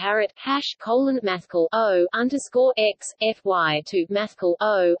f caret hash colon mathcal o underscore x f y to mathcal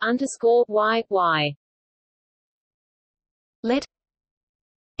o underscore y y. Let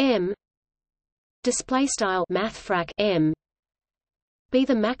M display style mathfrak M be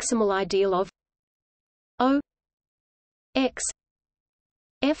the maximal ideal of O x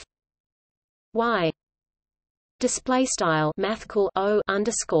f y display style mathcal o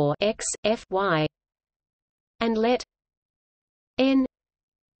underscore x f y, and let n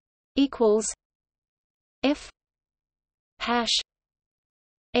equals f hash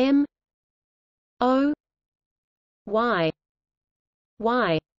m o y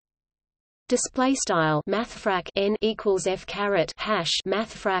y display style mathfrak n equals f caret hash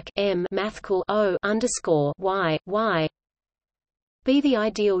mathfrak m mathcal o underscore y y be the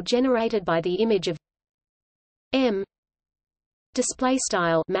ideal generated by the image of m display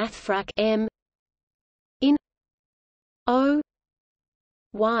style mathfrak m in o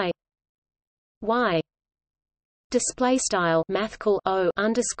y y display style mathcal o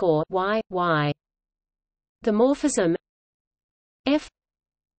underscore y y. The morphism f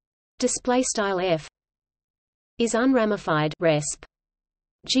display style f is unramified resp.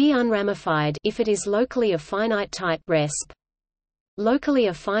 G unramified if it is locally a finite type resp. Locally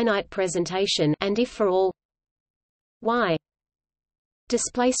a finite presentation and if for all y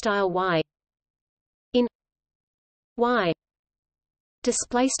display style y in y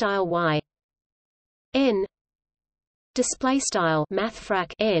display style y n display style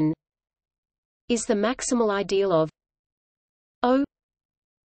mathfrak n is the maximal ideal of o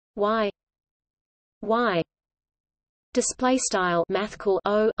y y display style mathcal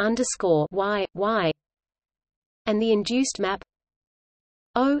o underscore y y, and the induced map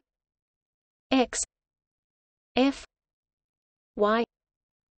o x f y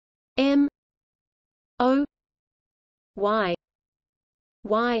m o y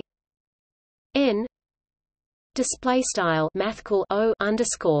y n display style mathcal o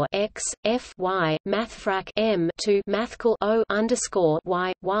underscore x f y mathfrak m to mathcal o underscore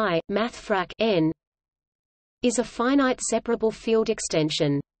y y mathfrak n is a finite separable field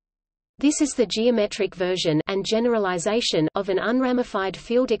extension. This is the geometric version and generalization of an unramified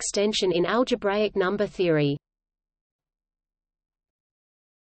field extension in algebraic number theory.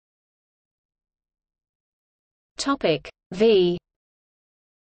 Topic V.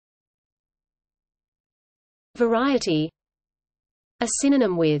 Variety. A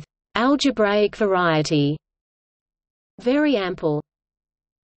synonym with algebraic variety. Very ample.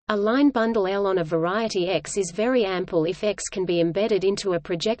 A line bundle L on a variety X is very ample if X can be embedded into a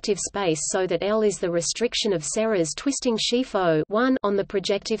projective space so that L is the restriction of Serre's twisting sheaf O(1) on the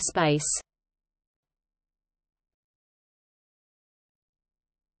projective space.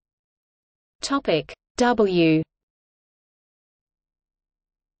 Topic W.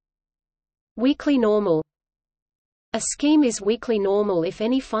 Weakly normal. A scheme is weakly normal if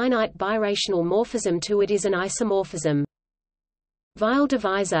any finite birational morphism to it is an isomorphism. Weil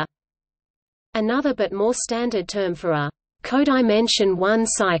divisor. Another but more standard term for a codimension 1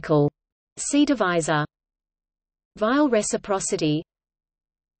 cycle. See divisor. Weil reciprocity.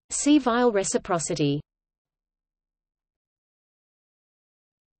 See Weil reciprocity.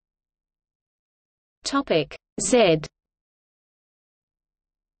 Topic Z.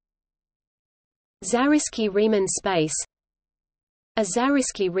 Zariski-Riemann space. A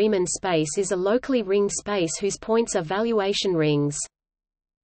Zariski-Riemann space is a locally ringed space whose points are valuation rings.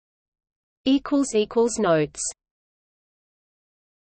 Notes